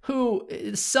players? Whoever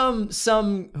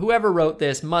wrote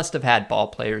this must have had ball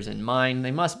players in mind.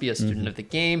 They must be a student of the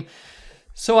game.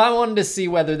 So I wanted to see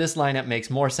whether this lineup makes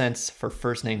more sense for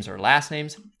first names or last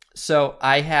names. So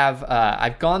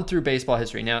I've gone through baseball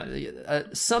history. Now,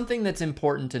 something that's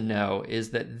important to know is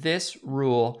that this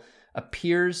rule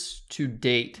appears to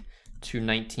date to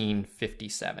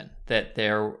 1957.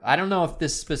 I don't know if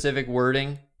this specific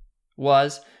wording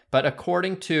was, but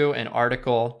according to an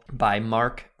article by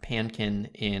Mark Pankin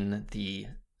in the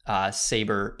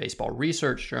Sabre Baseball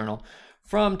Research Journal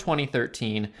from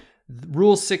 2013,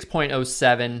 Rule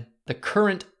 6.07, the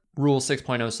current Rule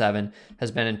 6.07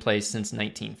 has been in place since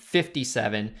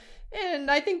 1957.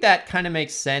 And I think that kind of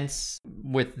makes sense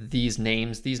with these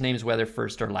names, whether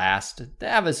first or last, they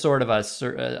have a sort of a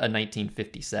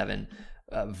 1957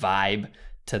 vibe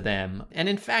to them. And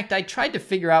in fact, I tried to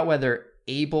figure out whether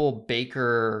Abel,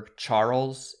 Baker,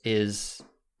 Charles is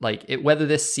whether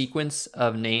this sequence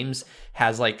of names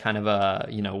has like kind of a,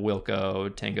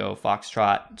 Wilco, Tango,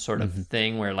 Foxtrot sort of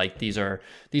thing where like these are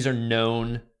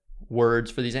known words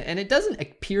for these. And it doesn't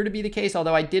appear to be the case,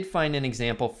 although I did find an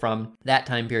example from that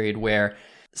time period where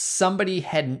somebody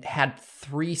had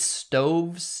 3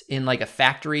 stoves in like a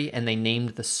factory and they named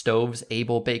the stoves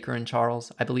Abel, Baker, and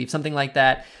Charles, I believe, something like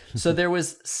that. So there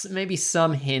was maybe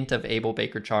some hint of Abel,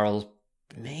 Baker, Charles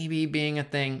maybe being a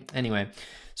thing. Anyway,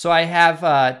 so I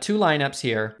have 2 lineups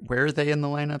here. Where are they in the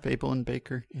lineup, Abel and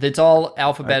Baker? It's all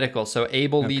alphabetical. So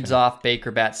Abel leads off,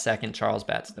 Baker bats second, Charles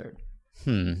bats third.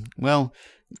 Well,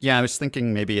 yeah, I was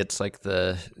thinking maybe it's like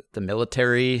the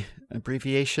military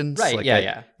abbreviations. Right, like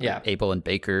yeah. Abel and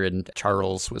Baker, and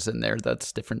Charles was in there.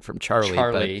 That's different from Charlie.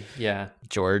 But yeah.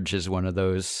 George is one of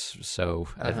those, so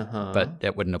but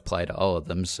that wouldn't apply to all of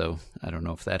them, so I don't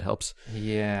know if that helps.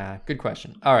 Yeah, good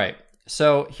question. All right,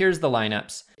 so here's the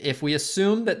lineups. If we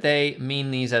assume that they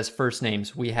mean these as first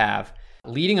names, we have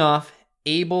leading off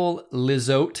Abel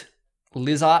Lizotte,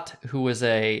 who was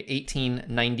a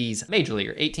 1890s major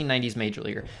leaguer.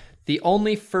 The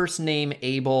only first name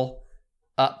Abel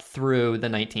up through the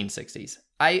 1960s.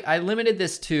 I limited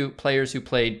this to players who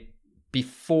played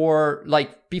before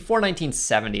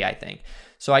 1970, I think.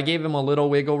 So I gave him a little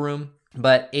wiggle room,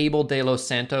 but Abel de los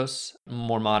Santos,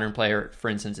 more modern player, for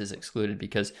instance, is excluded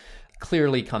because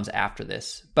clearly comes after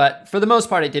this. But for the most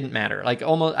part, it didn't matter.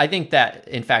 I think that,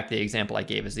 in fact, the example I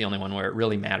gave is the only one where it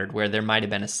really mattered, where there might have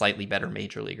been a slightly better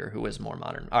major leaguer who was more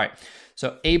modern. All right,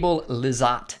 so Abel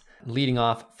Lizotte, leading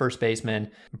off, first baseman,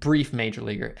 brief major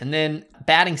leaguer. And then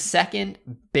batting second,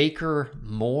 Baker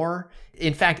Moore.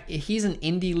 In fact, he's an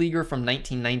indie leaguer from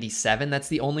 1997. That's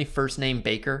the only first name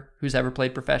Baker who's ever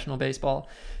played professional baseball.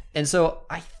 And so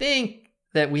I think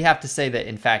that we have to say that,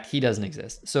 in fact, he doesn't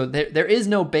exist. So there is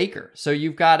no Baker. So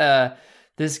you've got a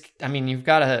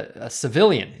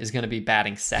civilian is going to be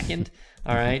batting second.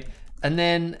 All right. And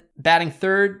then batting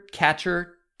third,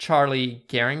 catcher Charlie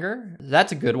Gehringer.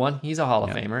 That's a good one. He's a Hall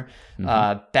of Famer.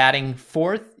 Batting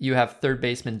fourth, you have third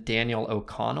baseman Daniel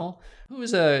O'Connell,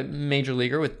 who's a major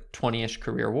leaguer with 20-ish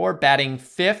career WAR. Batting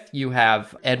fifth, you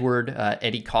have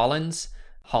Eddie Collins,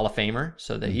 Hall of Famer,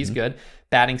 so that he's good.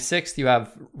 Batting sixth, you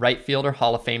have right fielder,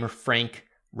 Hall of Famer Frank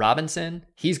Robinson.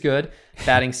 He's good.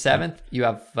 Batting 7th, you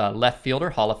have left fielder,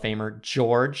 Hall of Famer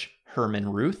George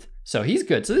Herman Ruth. So he's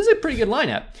good. So this is a pretty good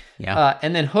lineup. Yeah.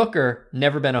 And then hooker,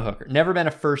 never been a hooker. Never been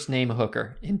a first name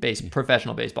hooker in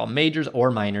professional baseball, majors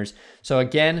or minors. So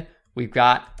again, we've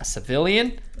got a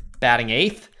civilian batting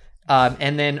 8th.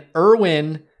 And then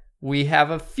Irwin, we have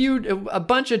a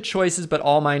bunch of choices, but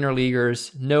all minor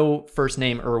leaguers. No first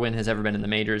name Irwin has ever been in the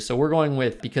majors. So we're going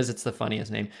with, because it's the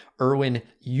funniest name, Irwin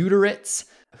Uteritz,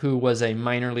 who was a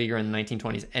minor leaguer in the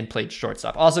 1920s and played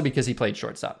shortstop. Also because he played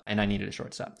shortstop and I needed a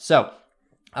shortstop. So,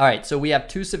 all right. So we have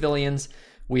 2 civilians.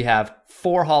 We have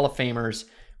 4 Hall of Famers.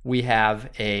 We have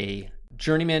a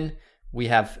journeyman. We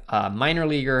have a minor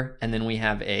leaguer. And then we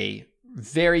have a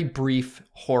very brief,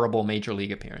 horrible major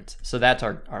league appearance. So that's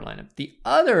our lineup. The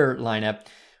other lineup,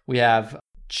 we have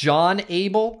John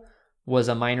Abel was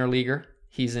a minor leaguer.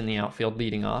 He's in the outfield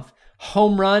leading off.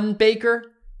 Home Run Baker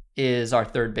is our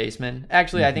third baseman.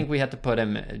 Actually, I think we had to put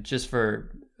him at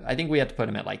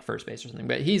like first base or something,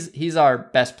 but he's our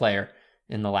best player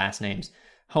in the last names.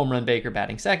 Home Run Baker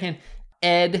batting second.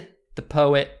 Ed, the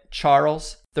poet,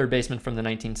 Charles, third baseman from the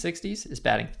 1960s, is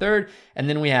batting third. And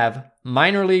then we have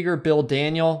minor leaguer Bill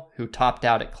Daniel, who topped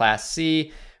out at Class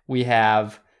C. We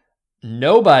have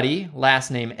nobody, last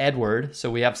name Edward.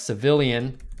 So we have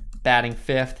civilian batting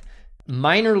 5th.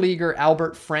 Minor leaguer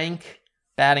Albert Frank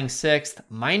batting 6th.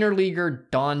 Minor leaguer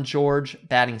Don George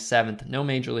batting 7th. No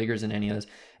major leaguers in any of those.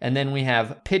 And then we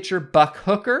have pitcher Buck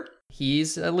Hooker.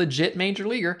 He's a legit major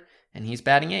leaguer, and he's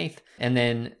batting 8th. And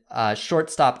then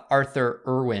shortstop Arthur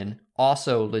Irwin,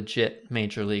 also legit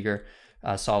major leaguer,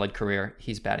 solid career.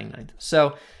 He's batting 9th.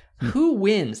 So who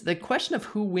wins? The question of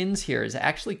who wins here is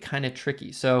actually kind of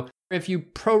tricky. So if you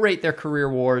prorate their career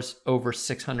WARs over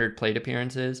 600 plate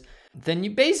appearances, then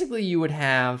you would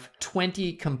have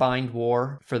 20 combined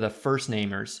WAR for the first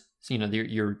namers. So,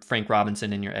 your Frank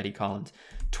Robinson and your Eddie Collins,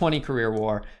 20 career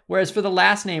WAR. Whereas for the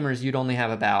last namers, you'd only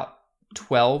have about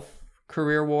 12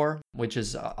 career WAR, which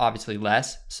is obviously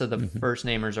less. So the first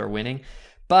namers are winning.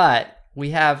 But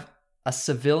we have a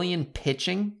civilian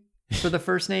pitching for the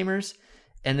first namers.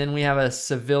 And then we have a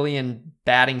civilian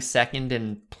batting second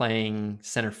and playing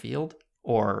center field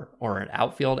or an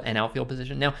outfield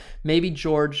position. Now, maybe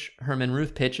George Herman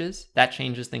Ruth pitches. That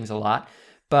changes things a lot.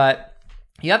 But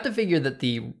you have to figure that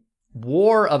the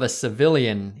WAR of a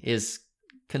civilian is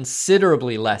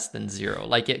considerably less than 0.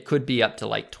 Like it could be up to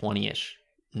like 20-ish,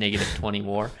 negative 20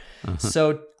 WAR.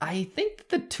 So I think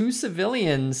the 2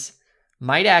 civilians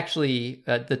might actually,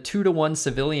 the 2-to-1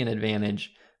 civilian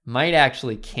advantage might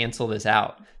actually cancel this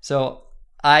out. So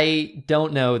I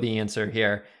don't know the answer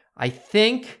here. I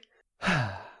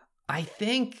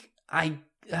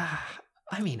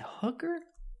mean, Hooker?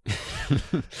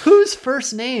 Whose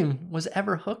first name was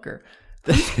ever Hooker?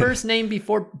 Whose first name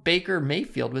before Baker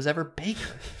Mayfield was ever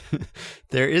Baker?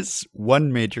 There is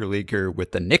one major leaguer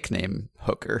with the nickname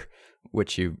Hooker,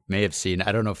 which you may have seen.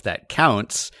 I don't know if that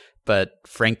counts, but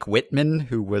Frank Whitman,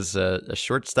 who was a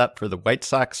shortstop for the White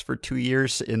Sox for 2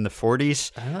 years in the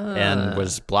 40s and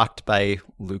was blocked by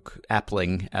Luke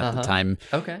Appling at the time.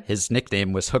 Okay. His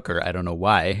nickname was Hooker. I don't know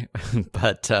why,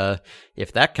 but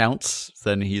if that counts,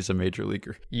 then he's a major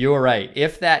leaguer. You're right.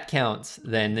 If that counts,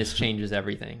 then this changes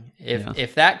everything.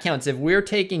 If that counts, if we're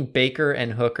taking Baker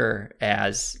and Hooker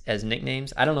as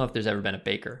nicknames, I don't know if there's ever been a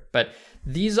Baker, but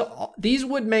these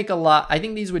would make a lot. I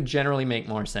think these would generally make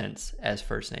more sense as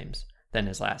first names than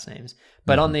as last names.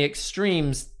 But on the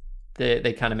extremes,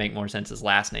 they kind of make more sense as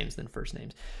last names than first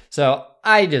names. So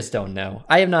I just don't know.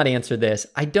 I have not answered this.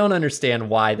 I don't understand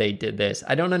why they did this.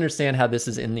 I don't understand how this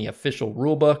is in the official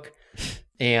rule book.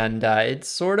 And it's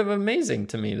sort of amazing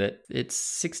to me that it's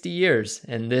 60 years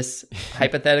and this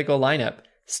hypothetical lineup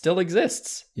still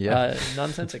exists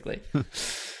nonsensically.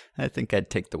 I think I'd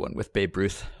take the one with Babe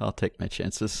Ruth. I'll take my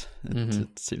chances.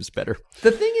 It seems better.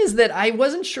 The thing is that I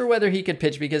wasn't sure whether he could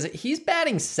pitch because he's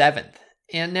batting 7th.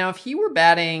 And now if he were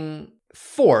batting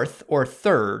 4th or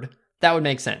 3rd, that would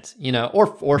make sense,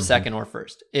 or second or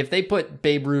first. If they put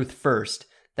Babe Ruth first,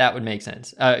 that would make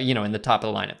sense, in the top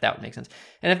of the lineup, that would make sense.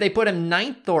 And if they put him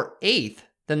 9th or 8th,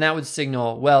 then that would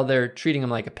signal, well, they're treating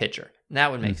him like a pitcher. And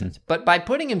that would make sense. But by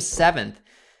putting him 7th,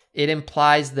 it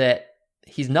implies that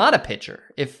he's not a pitcher.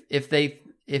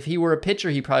 If he were a pitcher,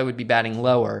 he probably would be batting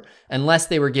lower unless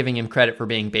they were giving him credit for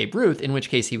being Babe Ruth, in which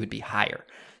case he would be higher.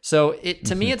 So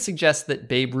to me, it suggests that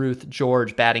Babe Ruth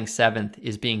George batting 7th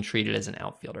is being treated as an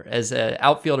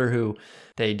outfielder, who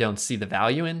they don't see the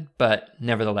value in, but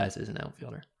nevertheless is an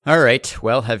outfielder. All right.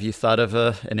 Well, have you thought of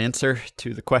an answer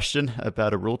to the question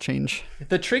about a rule change?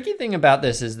 The tricky thing about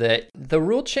this is that the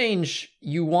rule change,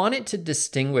 you want it to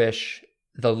distinguish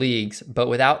the leagues, but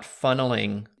without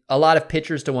funneling a lot of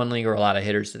pitchers to one league or a lot of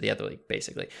hitters to the other league,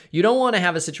 basically. You don't want to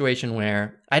have a situation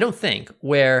where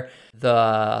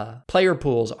the player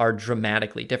pools are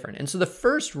dramatically different. And so the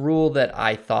first rule that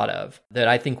I thought of that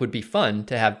I think would be fun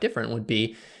to have different would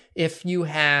be if you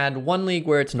had one league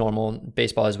where it's normal,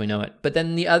 baseball as we know it, but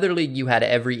then the other league you had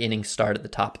every inning start at the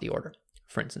top of the order,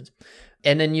 for instance.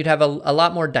 And then you'd have a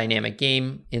lot more dynamic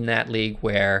game in that league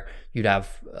where you'd have,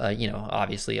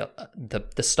 obviously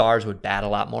the stars would bat a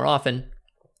lot more often,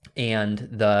 and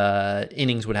the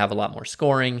innings would have a lot more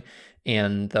scoring,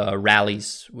 and the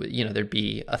rallies, there'd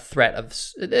be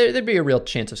a real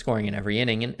chance of scoring in every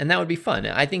inning, and that would be fun.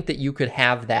 I think that you could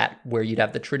have that where you'd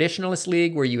have the traditionalist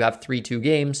league where you have 3-2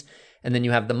 games, and then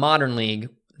you have the modern league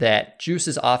that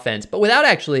juices offense, but without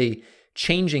actually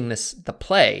changing the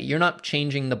play. You're not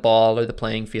changing the ball or the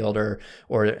playing field or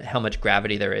how much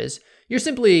gravity there is. You're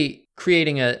simply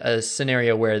creating a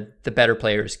scenario where the better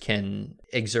players can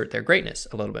exert their greatness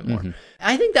a little bit more. Mm-hmm.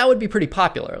 I think that would be pretty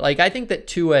popular. Like, I think that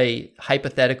to a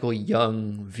hypothetical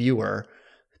young viewer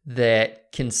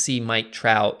that can see Mike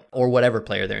Trout or whatever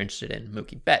player they're interested in,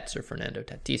 Mookie Betts or Fernando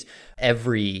Tatis,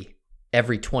 every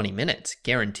 20 minutes,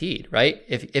 guaranteed, right?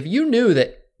 If you knew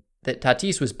that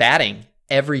Tatis was batting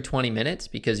every 20 minutes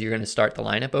because you're going to start the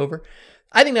lineup over,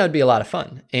 I think that would be a lot of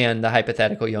fun. And the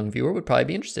hypothetical young viewer would probably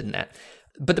be interested in that.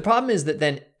 But the problem is that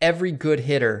then every good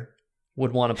hitter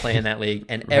would want to play in that league,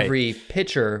 and right. Every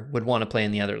pitcher would want to play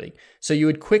in the other league. So you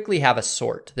would quickly have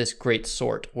this great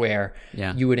sort where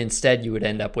you would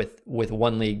end up with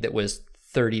one league that was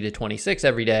 30-26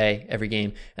 every day, every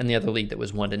game, and the other league that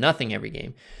was 1-0 every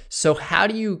game. So how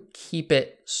do you keep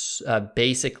it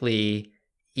basically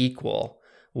equal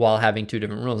while having two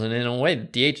different rules? And in a way, the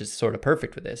DH is sort of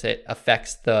perfect with this. It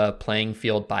affects the playing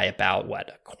field by about,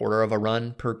 a quarter of a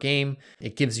run per game.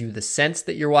 It gives you the sense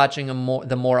that you're watching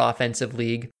the more offensive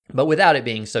league, but without it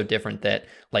being so different that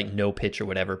like no pitcher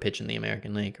would ever pitch in the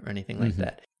American League or anything like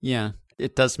that. Yeah.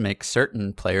 It does make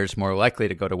certain players more likely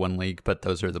to go to one league, but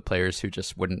those are the players who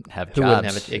just wouldn't have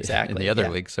jobs in the other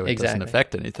league, so it doesn't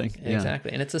affect anything.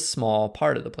 Exactly, and it's a small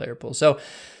part of the player pool. So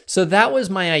that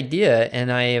was my idea,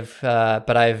 and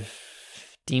I've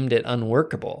deemed it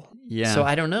unworkable. Yeah. So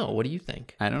I don't know. What do you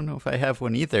think? I don't know if I have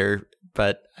one either,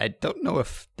 but I don't know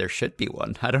if there should be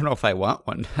one. I don't know if I want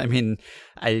one. I mean,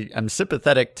 I'm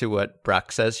sympathetic to what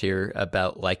Brock says here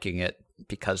about liking it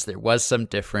because there was some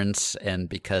difference and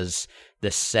because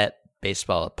this set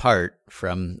baseball apart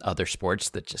from other sports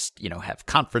that just, have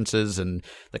conferences, and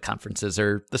the conferences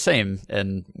are the same.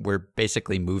 And we're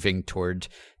basically moving toward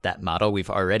that model. We've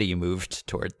already moved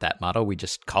toward that model. We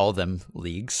just call them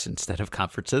leagues instead of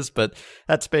conferences, but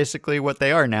that's basically what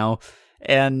they are now.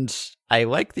 And I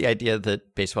like the idea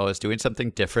that baseball is doing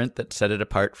something different that set it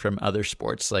apart from other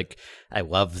sports. Like, I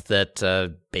love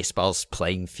that baseball's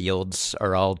playing fields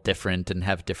are all different and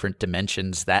have different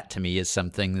dimensions. That to me is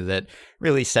something that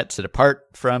really sets it apart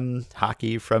from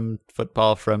hockey, from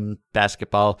football, from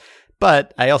basketball.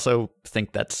 But I also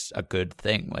think that's a good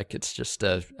thing. Like, it's just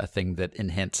a thing that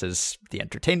enhances the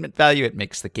entertainment value. It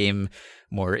makes the game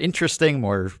more interesting,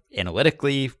 more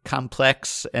analytically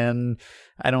complex, and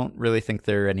I don't really think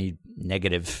there are any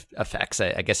negative effects.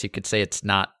 I guess you could say it's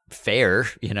not fair.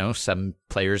 Some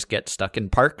players get stuck in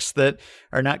parks that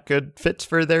are not good fits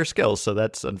for their skills, so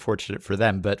that's unfortunate for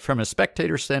them. But from a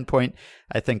spectator standpoint,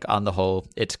 I think on the whole,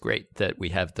 it's great that we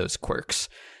have those quirks.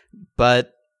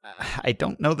 But I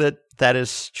don't know that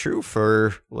is true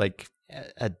for like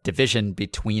a division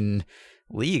between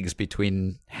leagues,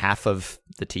 between half of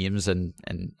the teams and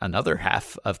another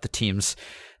half of the teams,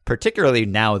 particularly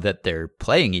now that they're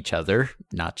playing each other,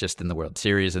 not just in the World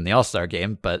Series and the All-Star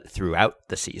game, but throughout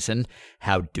the season.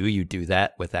 How do you do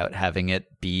that without having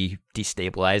it be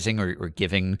destabilizing or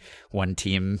giving one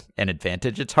team an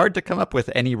advantage? It's hard to come up with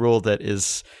any rule that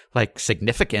is like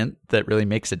significant, that really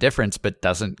makes a difference, but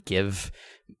doesn't give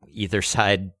either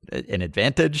side an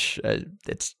advantage.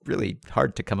 It's really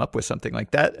hard to come up with something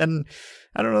like that. And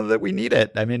I don't know that we need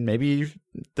it. I mean, maybe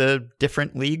the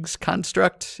different leagues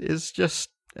construct is just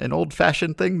an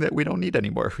old-fashioned thing that we don't need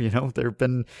anymore. There have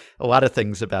been a lot of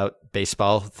things about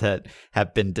baseball that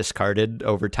have been discarded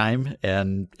over time,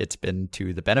 and it's been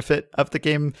to the benefit of the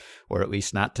game, or at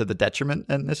least not to the detriment.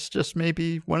 And this just may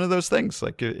be one of those things.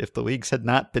 Like, if the leagues had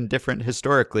not been different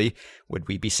historically, would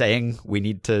we be saying we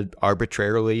need to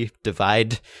arbitrarily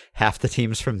divide half the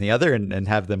teams from the other and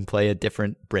have them play a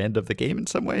different brand of the game in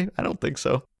some way? I don't think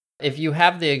so. If you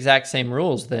have the exact same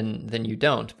rules, then you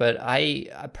don't. But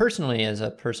I personally, as a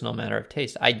personal matter of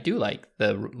taste, I do like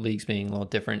the leagues being a little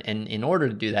different. And in order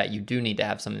to do that, you do need to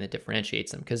have something that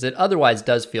differentiates them, because it otherwise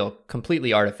does feel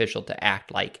completely artificial to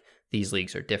act like these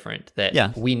leagues are different,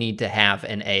 that we need to have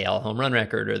an AL home run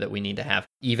record, or that we need to have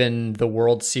even the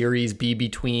World Series be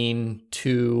between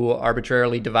two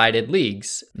arbitrarily divided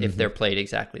leagues if they're played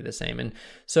exactly the same. And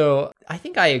so I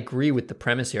think I agree with the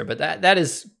premise here, but that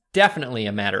is definitely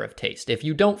a matter of taste. If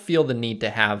you don't feel the need to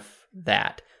have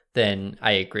that, then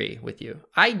I agree with you.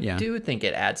 I do think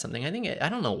it adds something. I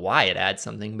don't know why it adds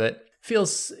something, but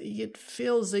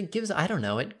it gives, I don't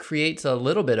know, it creates a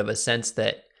little bit of a sense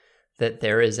that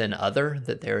there is an other,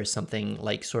 that there is something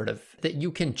like sort of that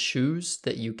you can choose,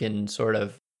 that you can sort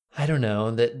of, I don't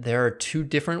know, that there are two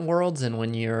different worlds. And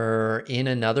when you're in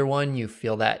another one, you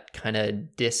feel that kind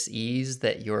of dis-ease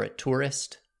that you're a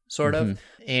tourist sort of.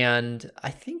 And I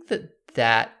think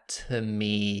that to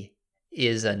me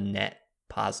is a net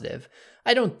positive.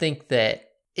 I don't think that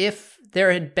if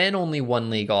there had been only one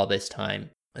league all this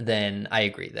time, then I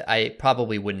agree that I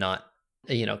probably would not,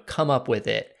 come up with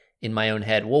it in my own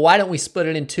head. Well, why don't we split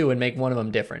it in two and make one of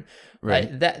them different?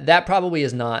 Right. That probably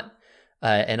is not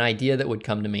an idea that would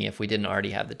come to me if we didn't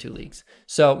already have the two leagues.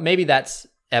 So maybe that's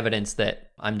evidence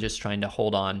that I'm just trying to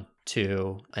hold on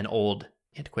to an old,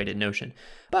 antiquated notion.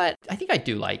 But I think I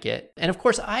do like it. And of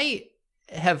course, I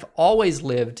have always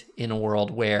lived in a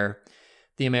world where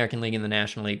the American League and the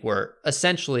National League were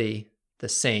essentially the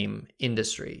same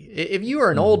industry. If you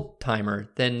were an old timer,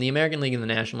 then the American League and the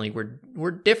National League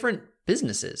were different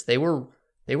businesses. They were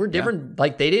different.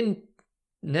 Like they didn't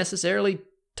necessarily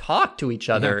talk to each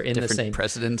other in the same. Different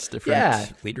presidents,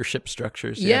 different leadership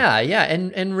structures. Yeah.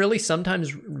 And really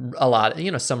sometimes a lot,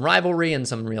 some rivalry and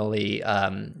some really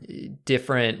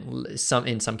different,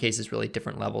 in some cases really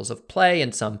different levels of play,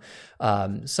 and some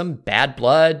bad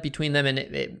blood between them. And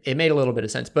it made a little bit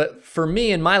of sense. But for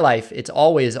me in my life, it's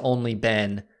always only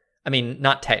been, I mean,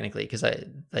 not technically, because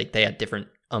they had different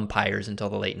umpires until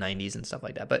the late 90s and stuff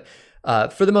like that.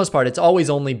 But for the most part, it's always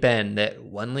only been that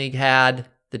one league had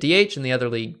the DH and the other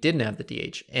league didn't have the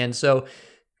DH. And so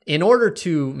in order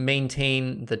to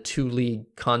maintain the two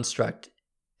league construct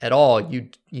at all,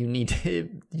 you need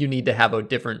to have a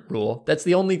different rule. That's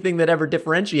the only thing that ever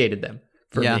differentiated them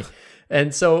for me.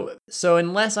 And so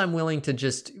unless I'm willing to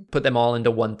just put them all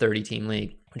into one 30-team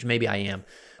league, which maybe I am,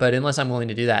 but unless I'm willing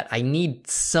to do that, I need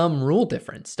some rule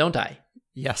difference, don't I?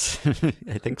 Yes,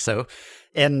 I think so.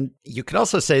 And you could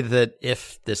also say that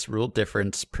if this rule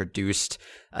difference produced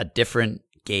a different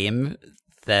game,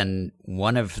 then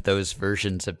one of those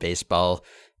versions of baseball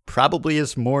probably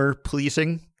is more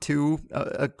pleasing to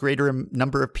a greater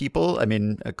number of people. I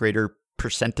mean, a greater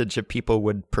percentage of people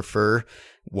would prefer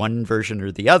one version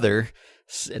or the other,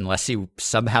 unless you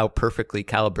somehow perfectly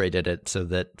calibrated it so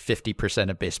that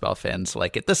 50% of baseball fans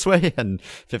like it this way and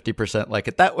 50% like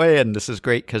it that way, and this is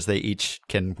great because they each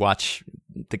can watch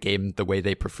the game the way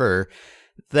they prefer.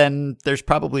 Then there's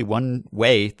probably one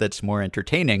way that's more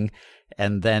entertaining,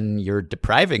 and then you're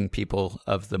depriving people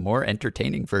of the more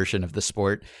entertaining version of the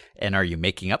sport. And are you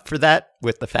making up for that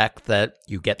with the fact that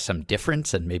you get some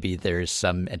difference, and maybe there's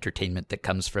some entertainment that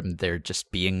comes from there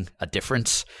just being a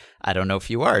difference? I don't know if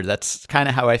you are. That's kind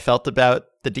of how I felt about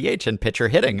the DH and pitcher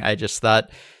hitting. I just thought,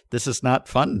 this is not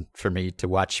fun for me to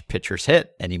watch pitchers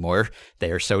hit anymore.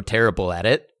 They are so terrible at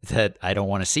it that I don't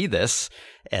want to see this.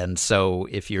 And so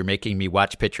if you're making me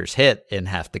watch pitchers hit in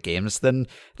half the games, then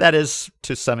that is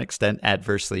to some extent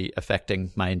adversely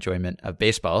affecting my enjoyment of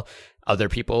baseball. Other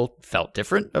people felt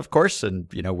different, of course, and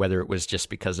whether it was just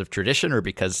because of tradition or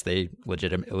because they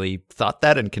legitimately thought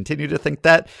that and continue to think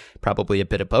that, probably a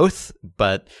bit of both.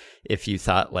 But if you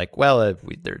thought like, well,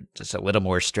 there's just a little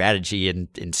more strategy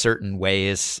in certain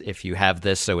ways if you have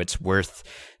this, so it's worth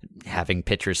having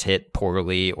pitchers hit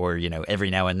poorly, or every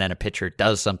now and then a pitcher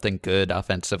does something good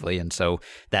offensively, and so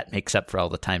that makes up for all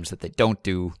the times that they don't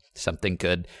do something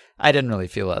good. I didn't really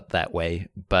feel it that way,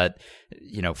 but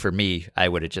for me, I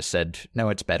would have just said, no,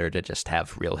 it's better to just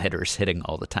have real hitters hitting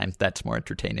all the time. That's more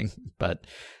entertaining. But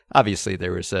obviously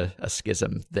there was a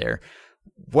schism there.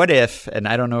 What if, and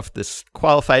I don't know if this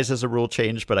qualifies as a rule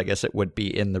change, but I guess it would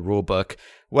be in the rule book.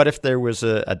 What if there was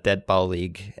a dead ball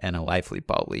league and a lively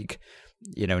ball league?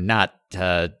 Not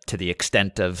to the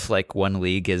extent of like one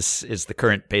league is the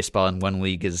current baseball and one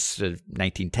league is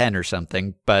 1910 or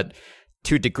something, but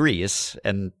 2 degrees.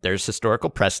 And there's historical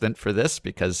precedent for this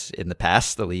because in the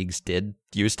past, the leagues did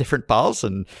use different balls,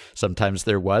 and sometimes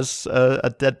there was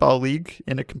a dead ball league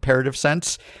in a comparative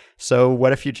sense. So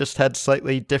what if you just had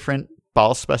slightly different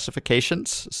ball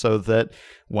specifications so that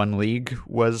one league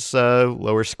was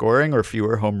lower scoring or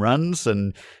fewer home runs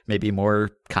and maybe more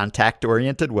contact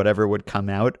oriented, whatever would come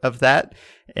out of that.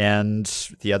 And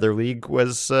the other league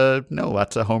was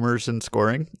lots of homers and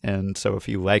scoring. And so if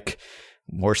you like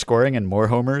more scoring and more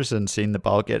homers and seeing the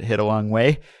ball get hit a long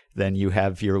way, then you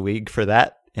have your league for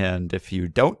that. And if you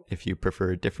don't, if you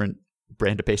prefer a different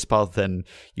brand of baseball, then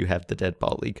you have the dead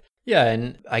ball league. Yeah,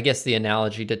 and I guess the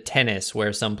analogy to tennis,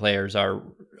 where some players are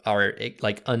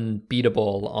like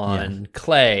unbeatable on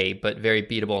clay, but very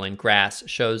beatable in grass,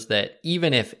 shows that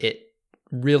even if it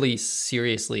really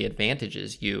seriously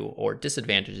advantages you or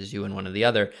disadvantages you in one or the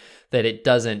other, that it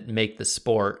doesn't make the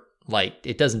sport, like,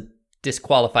 it doesn't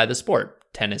disqualify the sport.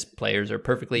 Tennis players are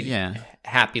perfectly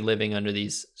happy living under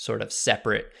these sort of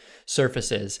separate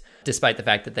surfaces, despite the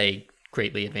fact that they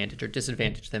greatly advantage or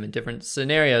disadvantage them in different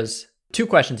scenarios. 2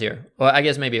 questions here. Well, I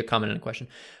guess maybe a comment and a question.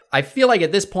 I feel like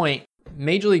at this point,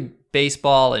 Major League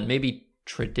Baseball and maybe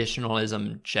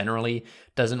traditionalism generally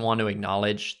doesn't want to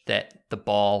acknowledge that the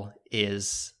ball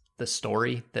is the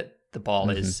story, that the ball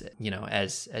is,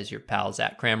 as your pal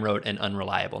Zach Cram wrote, an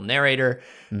unreliable narrator,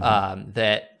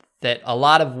 that a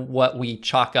lot of what we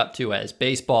chalk up to as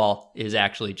baseball is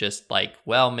actually just like,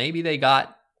 well, maybe they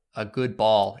got a good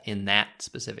ball in that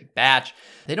specific batch.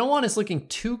 They don't want us looking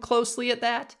too closely at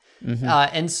that.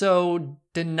 And so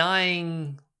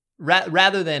denying,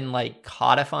 rather than like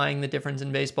codifying the difference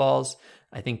in baseballs,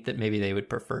 I think that maybe they would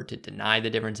prefer to deny the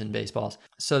difference in baseballs.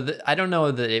 So I don't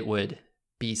know that it would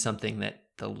be something that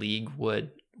the league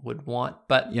would want,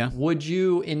 but would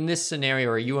you, in this scenario,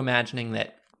 are you imagining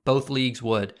that both leagues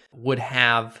would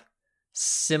have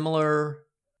similar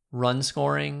run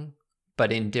scoring,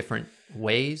 but in different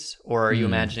ways? Or are you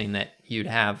imagining that you'd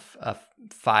have a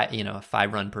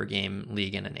 5 run per game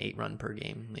league and an 8 run per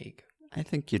game league? I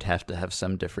think you'd have to have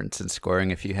some difference in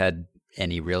scoring if you had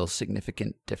any real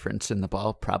significant difference in the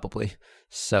ball, probably.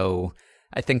 So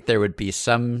I think there would be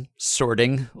some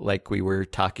sorting, like we were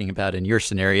talking about in your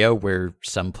scenario, where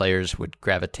some players would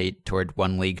gravitate toward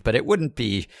one league, but it wouldn't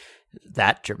be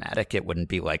that dramatic. It wouldn't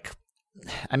be like,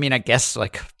 I mean, I guess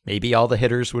like maybe all the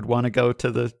hitters would want to go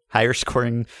to the higher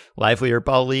scoring, livelier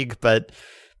ball league, but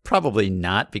probably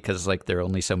not, because like there are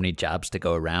only so many jobs to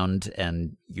go around,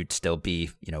 and you'd still be,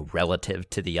 relative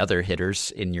to the other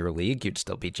hitters in your league, you'd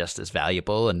still be just as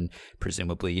valuable and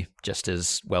presumably just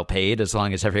as well paid, as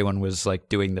long as everyone was like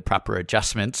doing the proper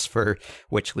adjustments for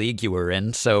which league you were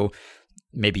in. So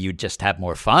maybe you'd just have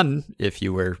more fun if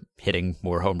you were hitting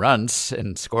more home runs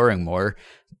and scoring more,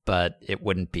 but it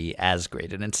wouldn't be as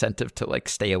great an incentive to like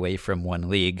stay away from one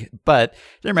league. But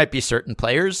there might be certain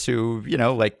players who,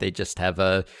 like they just have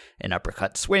an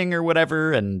uppercut swing or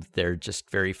whatever, and they're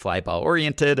just very fly ball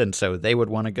oriented, and so they would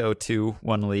want to go to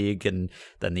one league, and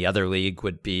then the other league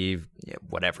would be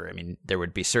whatever. I mean, there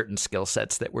would be certain skill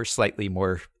sets that were slightly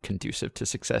more conducive to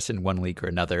success in one league or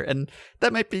another, and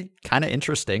that might be kind of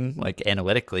interesting, like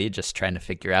analytically, just trying to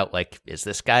figure out, like, is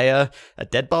this guy a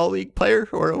dead ball league player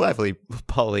or a lively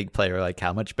ball league player? Like,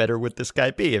 how much better would this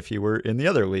guy be if you were in the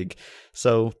other league?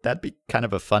 So that'd be kind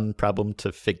of a fun problem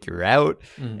to figure out,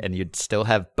 and you'd still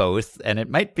have both. And it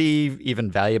might be even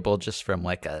valuable just from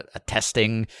like a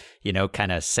testing,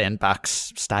 kind of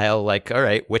sandbox style, like, all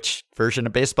right, which version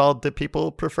of baseball do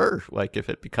people prefer? Like, if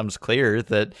it becomes clear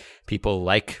that people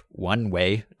like one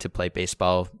way to play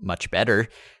baseball much better,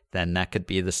 then that could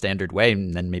be the standard way.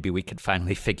 And then maybe we could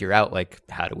finally figure out, like,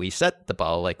 how do we set the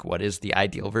ball? Like, what is the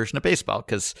ideal version of baseball?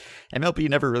 Because MLB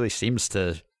never really seems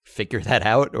to figure that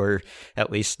out, or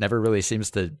at least never really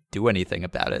seems to do anything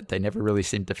about it. They never really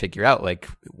seem to figure out, like,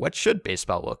 what should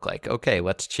baseball look like? Okay,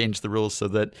 let's change the rules so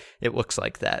that it looks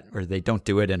like that, or they don't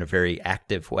do it in a very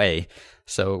active way.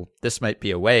 So this might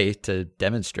be a way to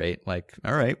demonstrate, like,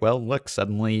 all right, well, look,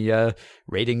 suddenly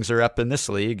ratings are up in this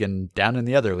league and down in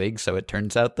the other league. So it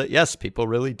turns out that, yes, people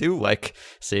really do like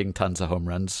seeing tons of home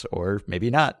runs, or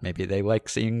maybe not. Maybe they like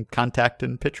seeing contact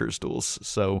and pitchers' duels.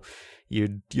 So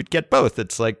you'd get both.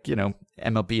 It's like,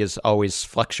 MLB is always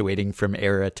fluctuating from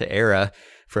era to era,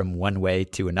 from one way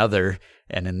to another.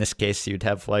 And in this case, you'd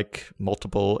have like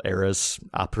multiple eras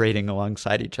operating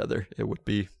alongside each other. It would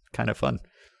be kind of fun.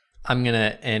 I'm going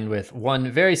to end with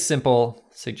one very simple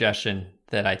suggestion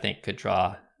that I think could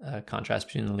draw a contrast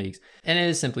between the leagues. And it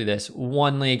is simply this.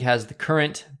 One league has the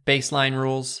current baseline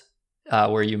rules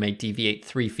where you may deviate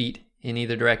 3 feet in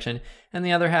either direction, and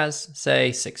the other has,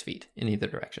 say, 6 feet in either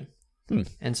direction.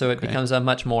 And so it becomes a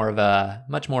much more of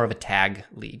a tag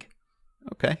league.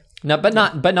 Okay. No, but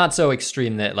not so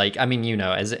extreme that, like, I mean,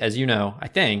 as you know, I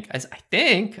think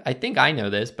I know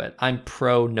this, but I'm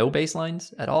pro no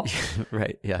baselines at all.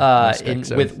 Right. Yeah.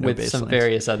 With some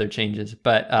various other changes,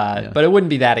 but it wouldn't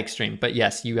be that extreme. But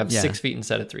yes, you have 6 feet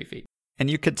instead of 3 feet. And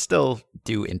you could still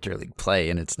do interleague play,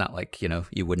 and it's not like,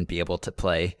 you wouldn't be able to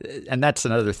play. And that's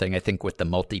another thing, I think, with the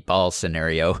multi-ball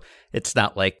scenario. it's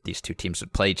not like these two teams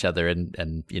would play each other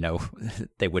and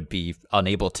they would be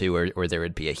unable to, or there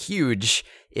would be a huge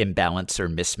imbalance or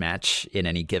mismatch in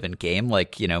any given game.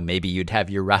 Like, maybe you'd have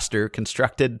your roster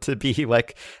constructed to be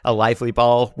like a lively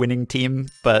ball winning team,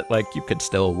 but like you could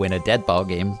still win a dead ball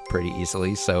game pretty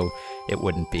easily. So it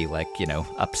wouldn't be like,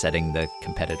 upsetting the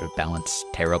competitive balance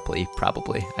terribly,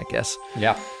 probably, I guess.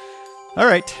 Yeah. All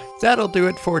right, that'll do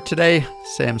it for today.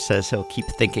 Sam says he'll keep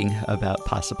thinking about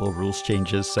possible rules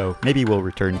changes, so maybe we'll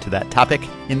return to that topic.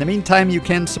 In the meantime, you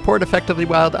can support Effectively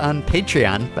Wild on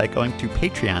Patreon by going to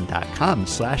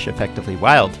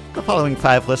patreon.com/effectivelywild. The following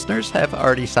 5 listeners have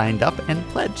already signed up and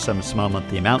pledged some small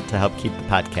monthly amount to help keep the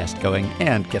podcast going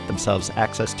and get themselves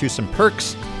access to some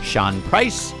perks. Sean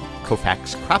Price,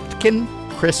 Kofax Kroptkin,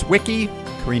 Chris Wicke,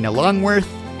 Karina Longworth,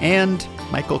 and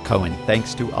Michael Cohen.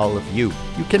 Thanks to all of you.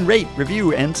 You can rate,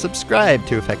 review, and subscribe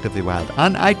to Effectively Wild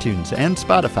on iTunes and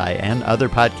Spotify and other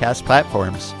podcast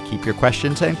platforms. Keep your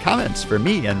questions and comments for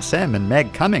me and Sam and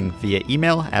Meg coming via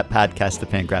email at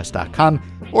podcast@fangraphs.com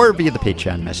or via the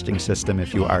Patreon messaging system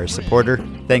if you are a supporter.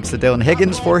 Thanks to Dylan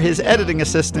Higgins for his editing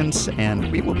assistance,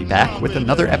 and we will be back with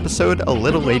another episode a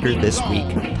little later this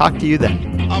week. Talk to you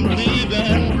then. I'm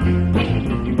leaving.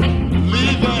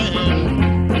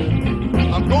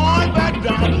 I'm going back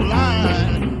down the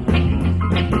line.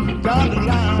 Down the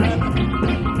line.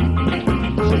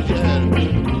 Oh, yeah.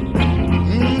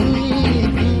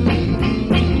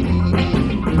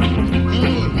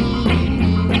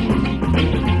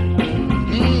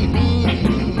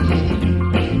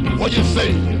 What you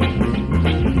say?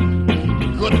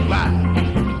 Goodbye.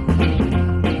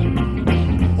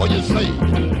 What you say?